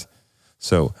set.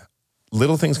 So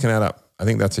little things can add up. I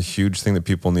think that's a huge thing that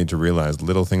people need to realize.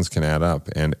 Little things can add up,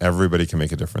 and everybody can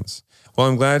make a difference. Well,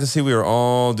 I'm glad to see we are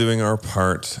all doing our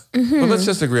part. But let's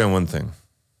just agree on one thing.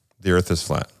 The Earth is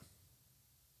flat.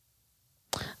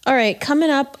 All right,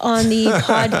 coming up on the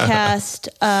podcast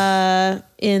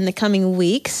in the coming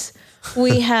weeks,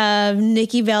 we have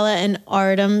Nikki Bella and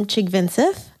Artem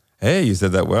Chigvintsev. Hey, you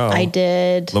said that well. I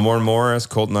did. Lamorne Morris,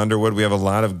 Colton Underwood. We have a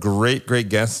lot of great, great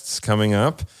guests coming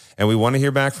up. And we want to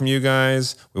hear back from you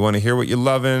guys. We want to hear what you're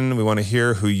loving. We want to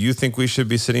hear who you think we should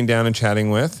be sitting down and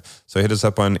chatting with. So hit us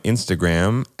up on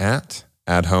Instagram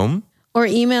 @@home. Or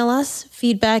email us,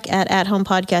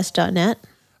 feedback@homepodcast.net.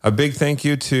 A big thank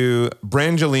you to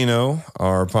Brangelino,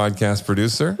 our podcast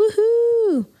producer.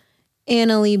 Woohoo!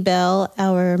 Annalie Bell,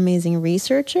 our amazing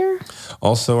researcher.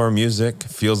 Also, our music,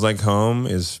 Feels Like Home,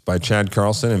 is by Chad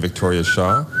Carlson and Victoria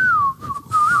Shaw.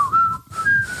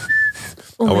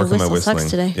 I'll work on my whistling. Sucks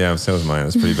today. Yeah, so was mine.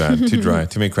 It's pretty bad. Too dry.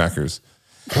 Too many crackers.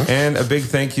 And a big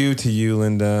thank you to you,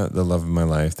 Linda, the love of my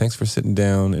life. Thanks for sitting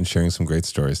down and sharing some great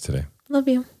stories today. Love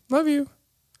you. Love you.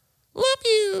 Love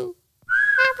you.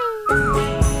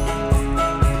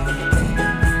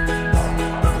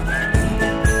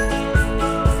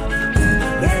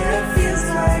 Yeah, it feels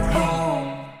like home.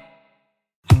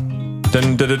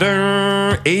 Dun, dun, dun,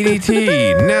 dun. 82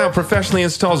 ADT now professionally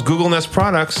installs Google Nest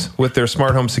products with their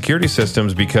smart home security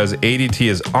systems because ADT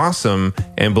is awesome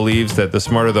and believes that the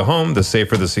smarter the home, the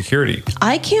safer the security.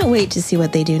 I can't wait to see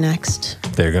what they do next.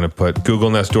 They're going to put Google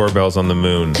Nest doorbells on the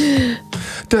moon.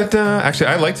 Da-da. Actually,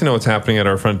 I'd like to know what's happening at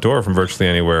our front door from virtually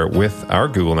anywhere with our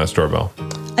Google Nest doorbell.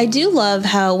 I do love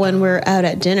how when we're out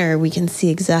at dinner, we can see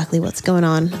exactly what's going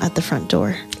on at the front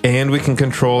door. And we can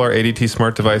control our ADT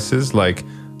smart devices like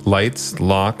lights,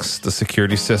 locks, the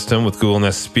security system with Google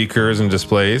Nest speakers and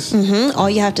displays. All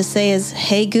you have to say is,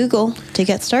 "Hey, Google," to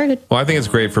get started. Well, I think it's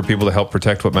great for people to help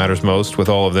protect what matters most with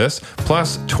all of this.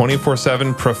 Plus,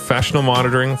 24/7 professional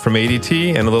monitoring from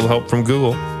ADT and a little help from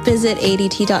Google. Visit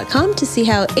ADT.com to see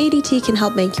how ADT can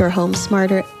help make your home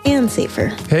smarter and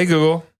safer. Hey, Google.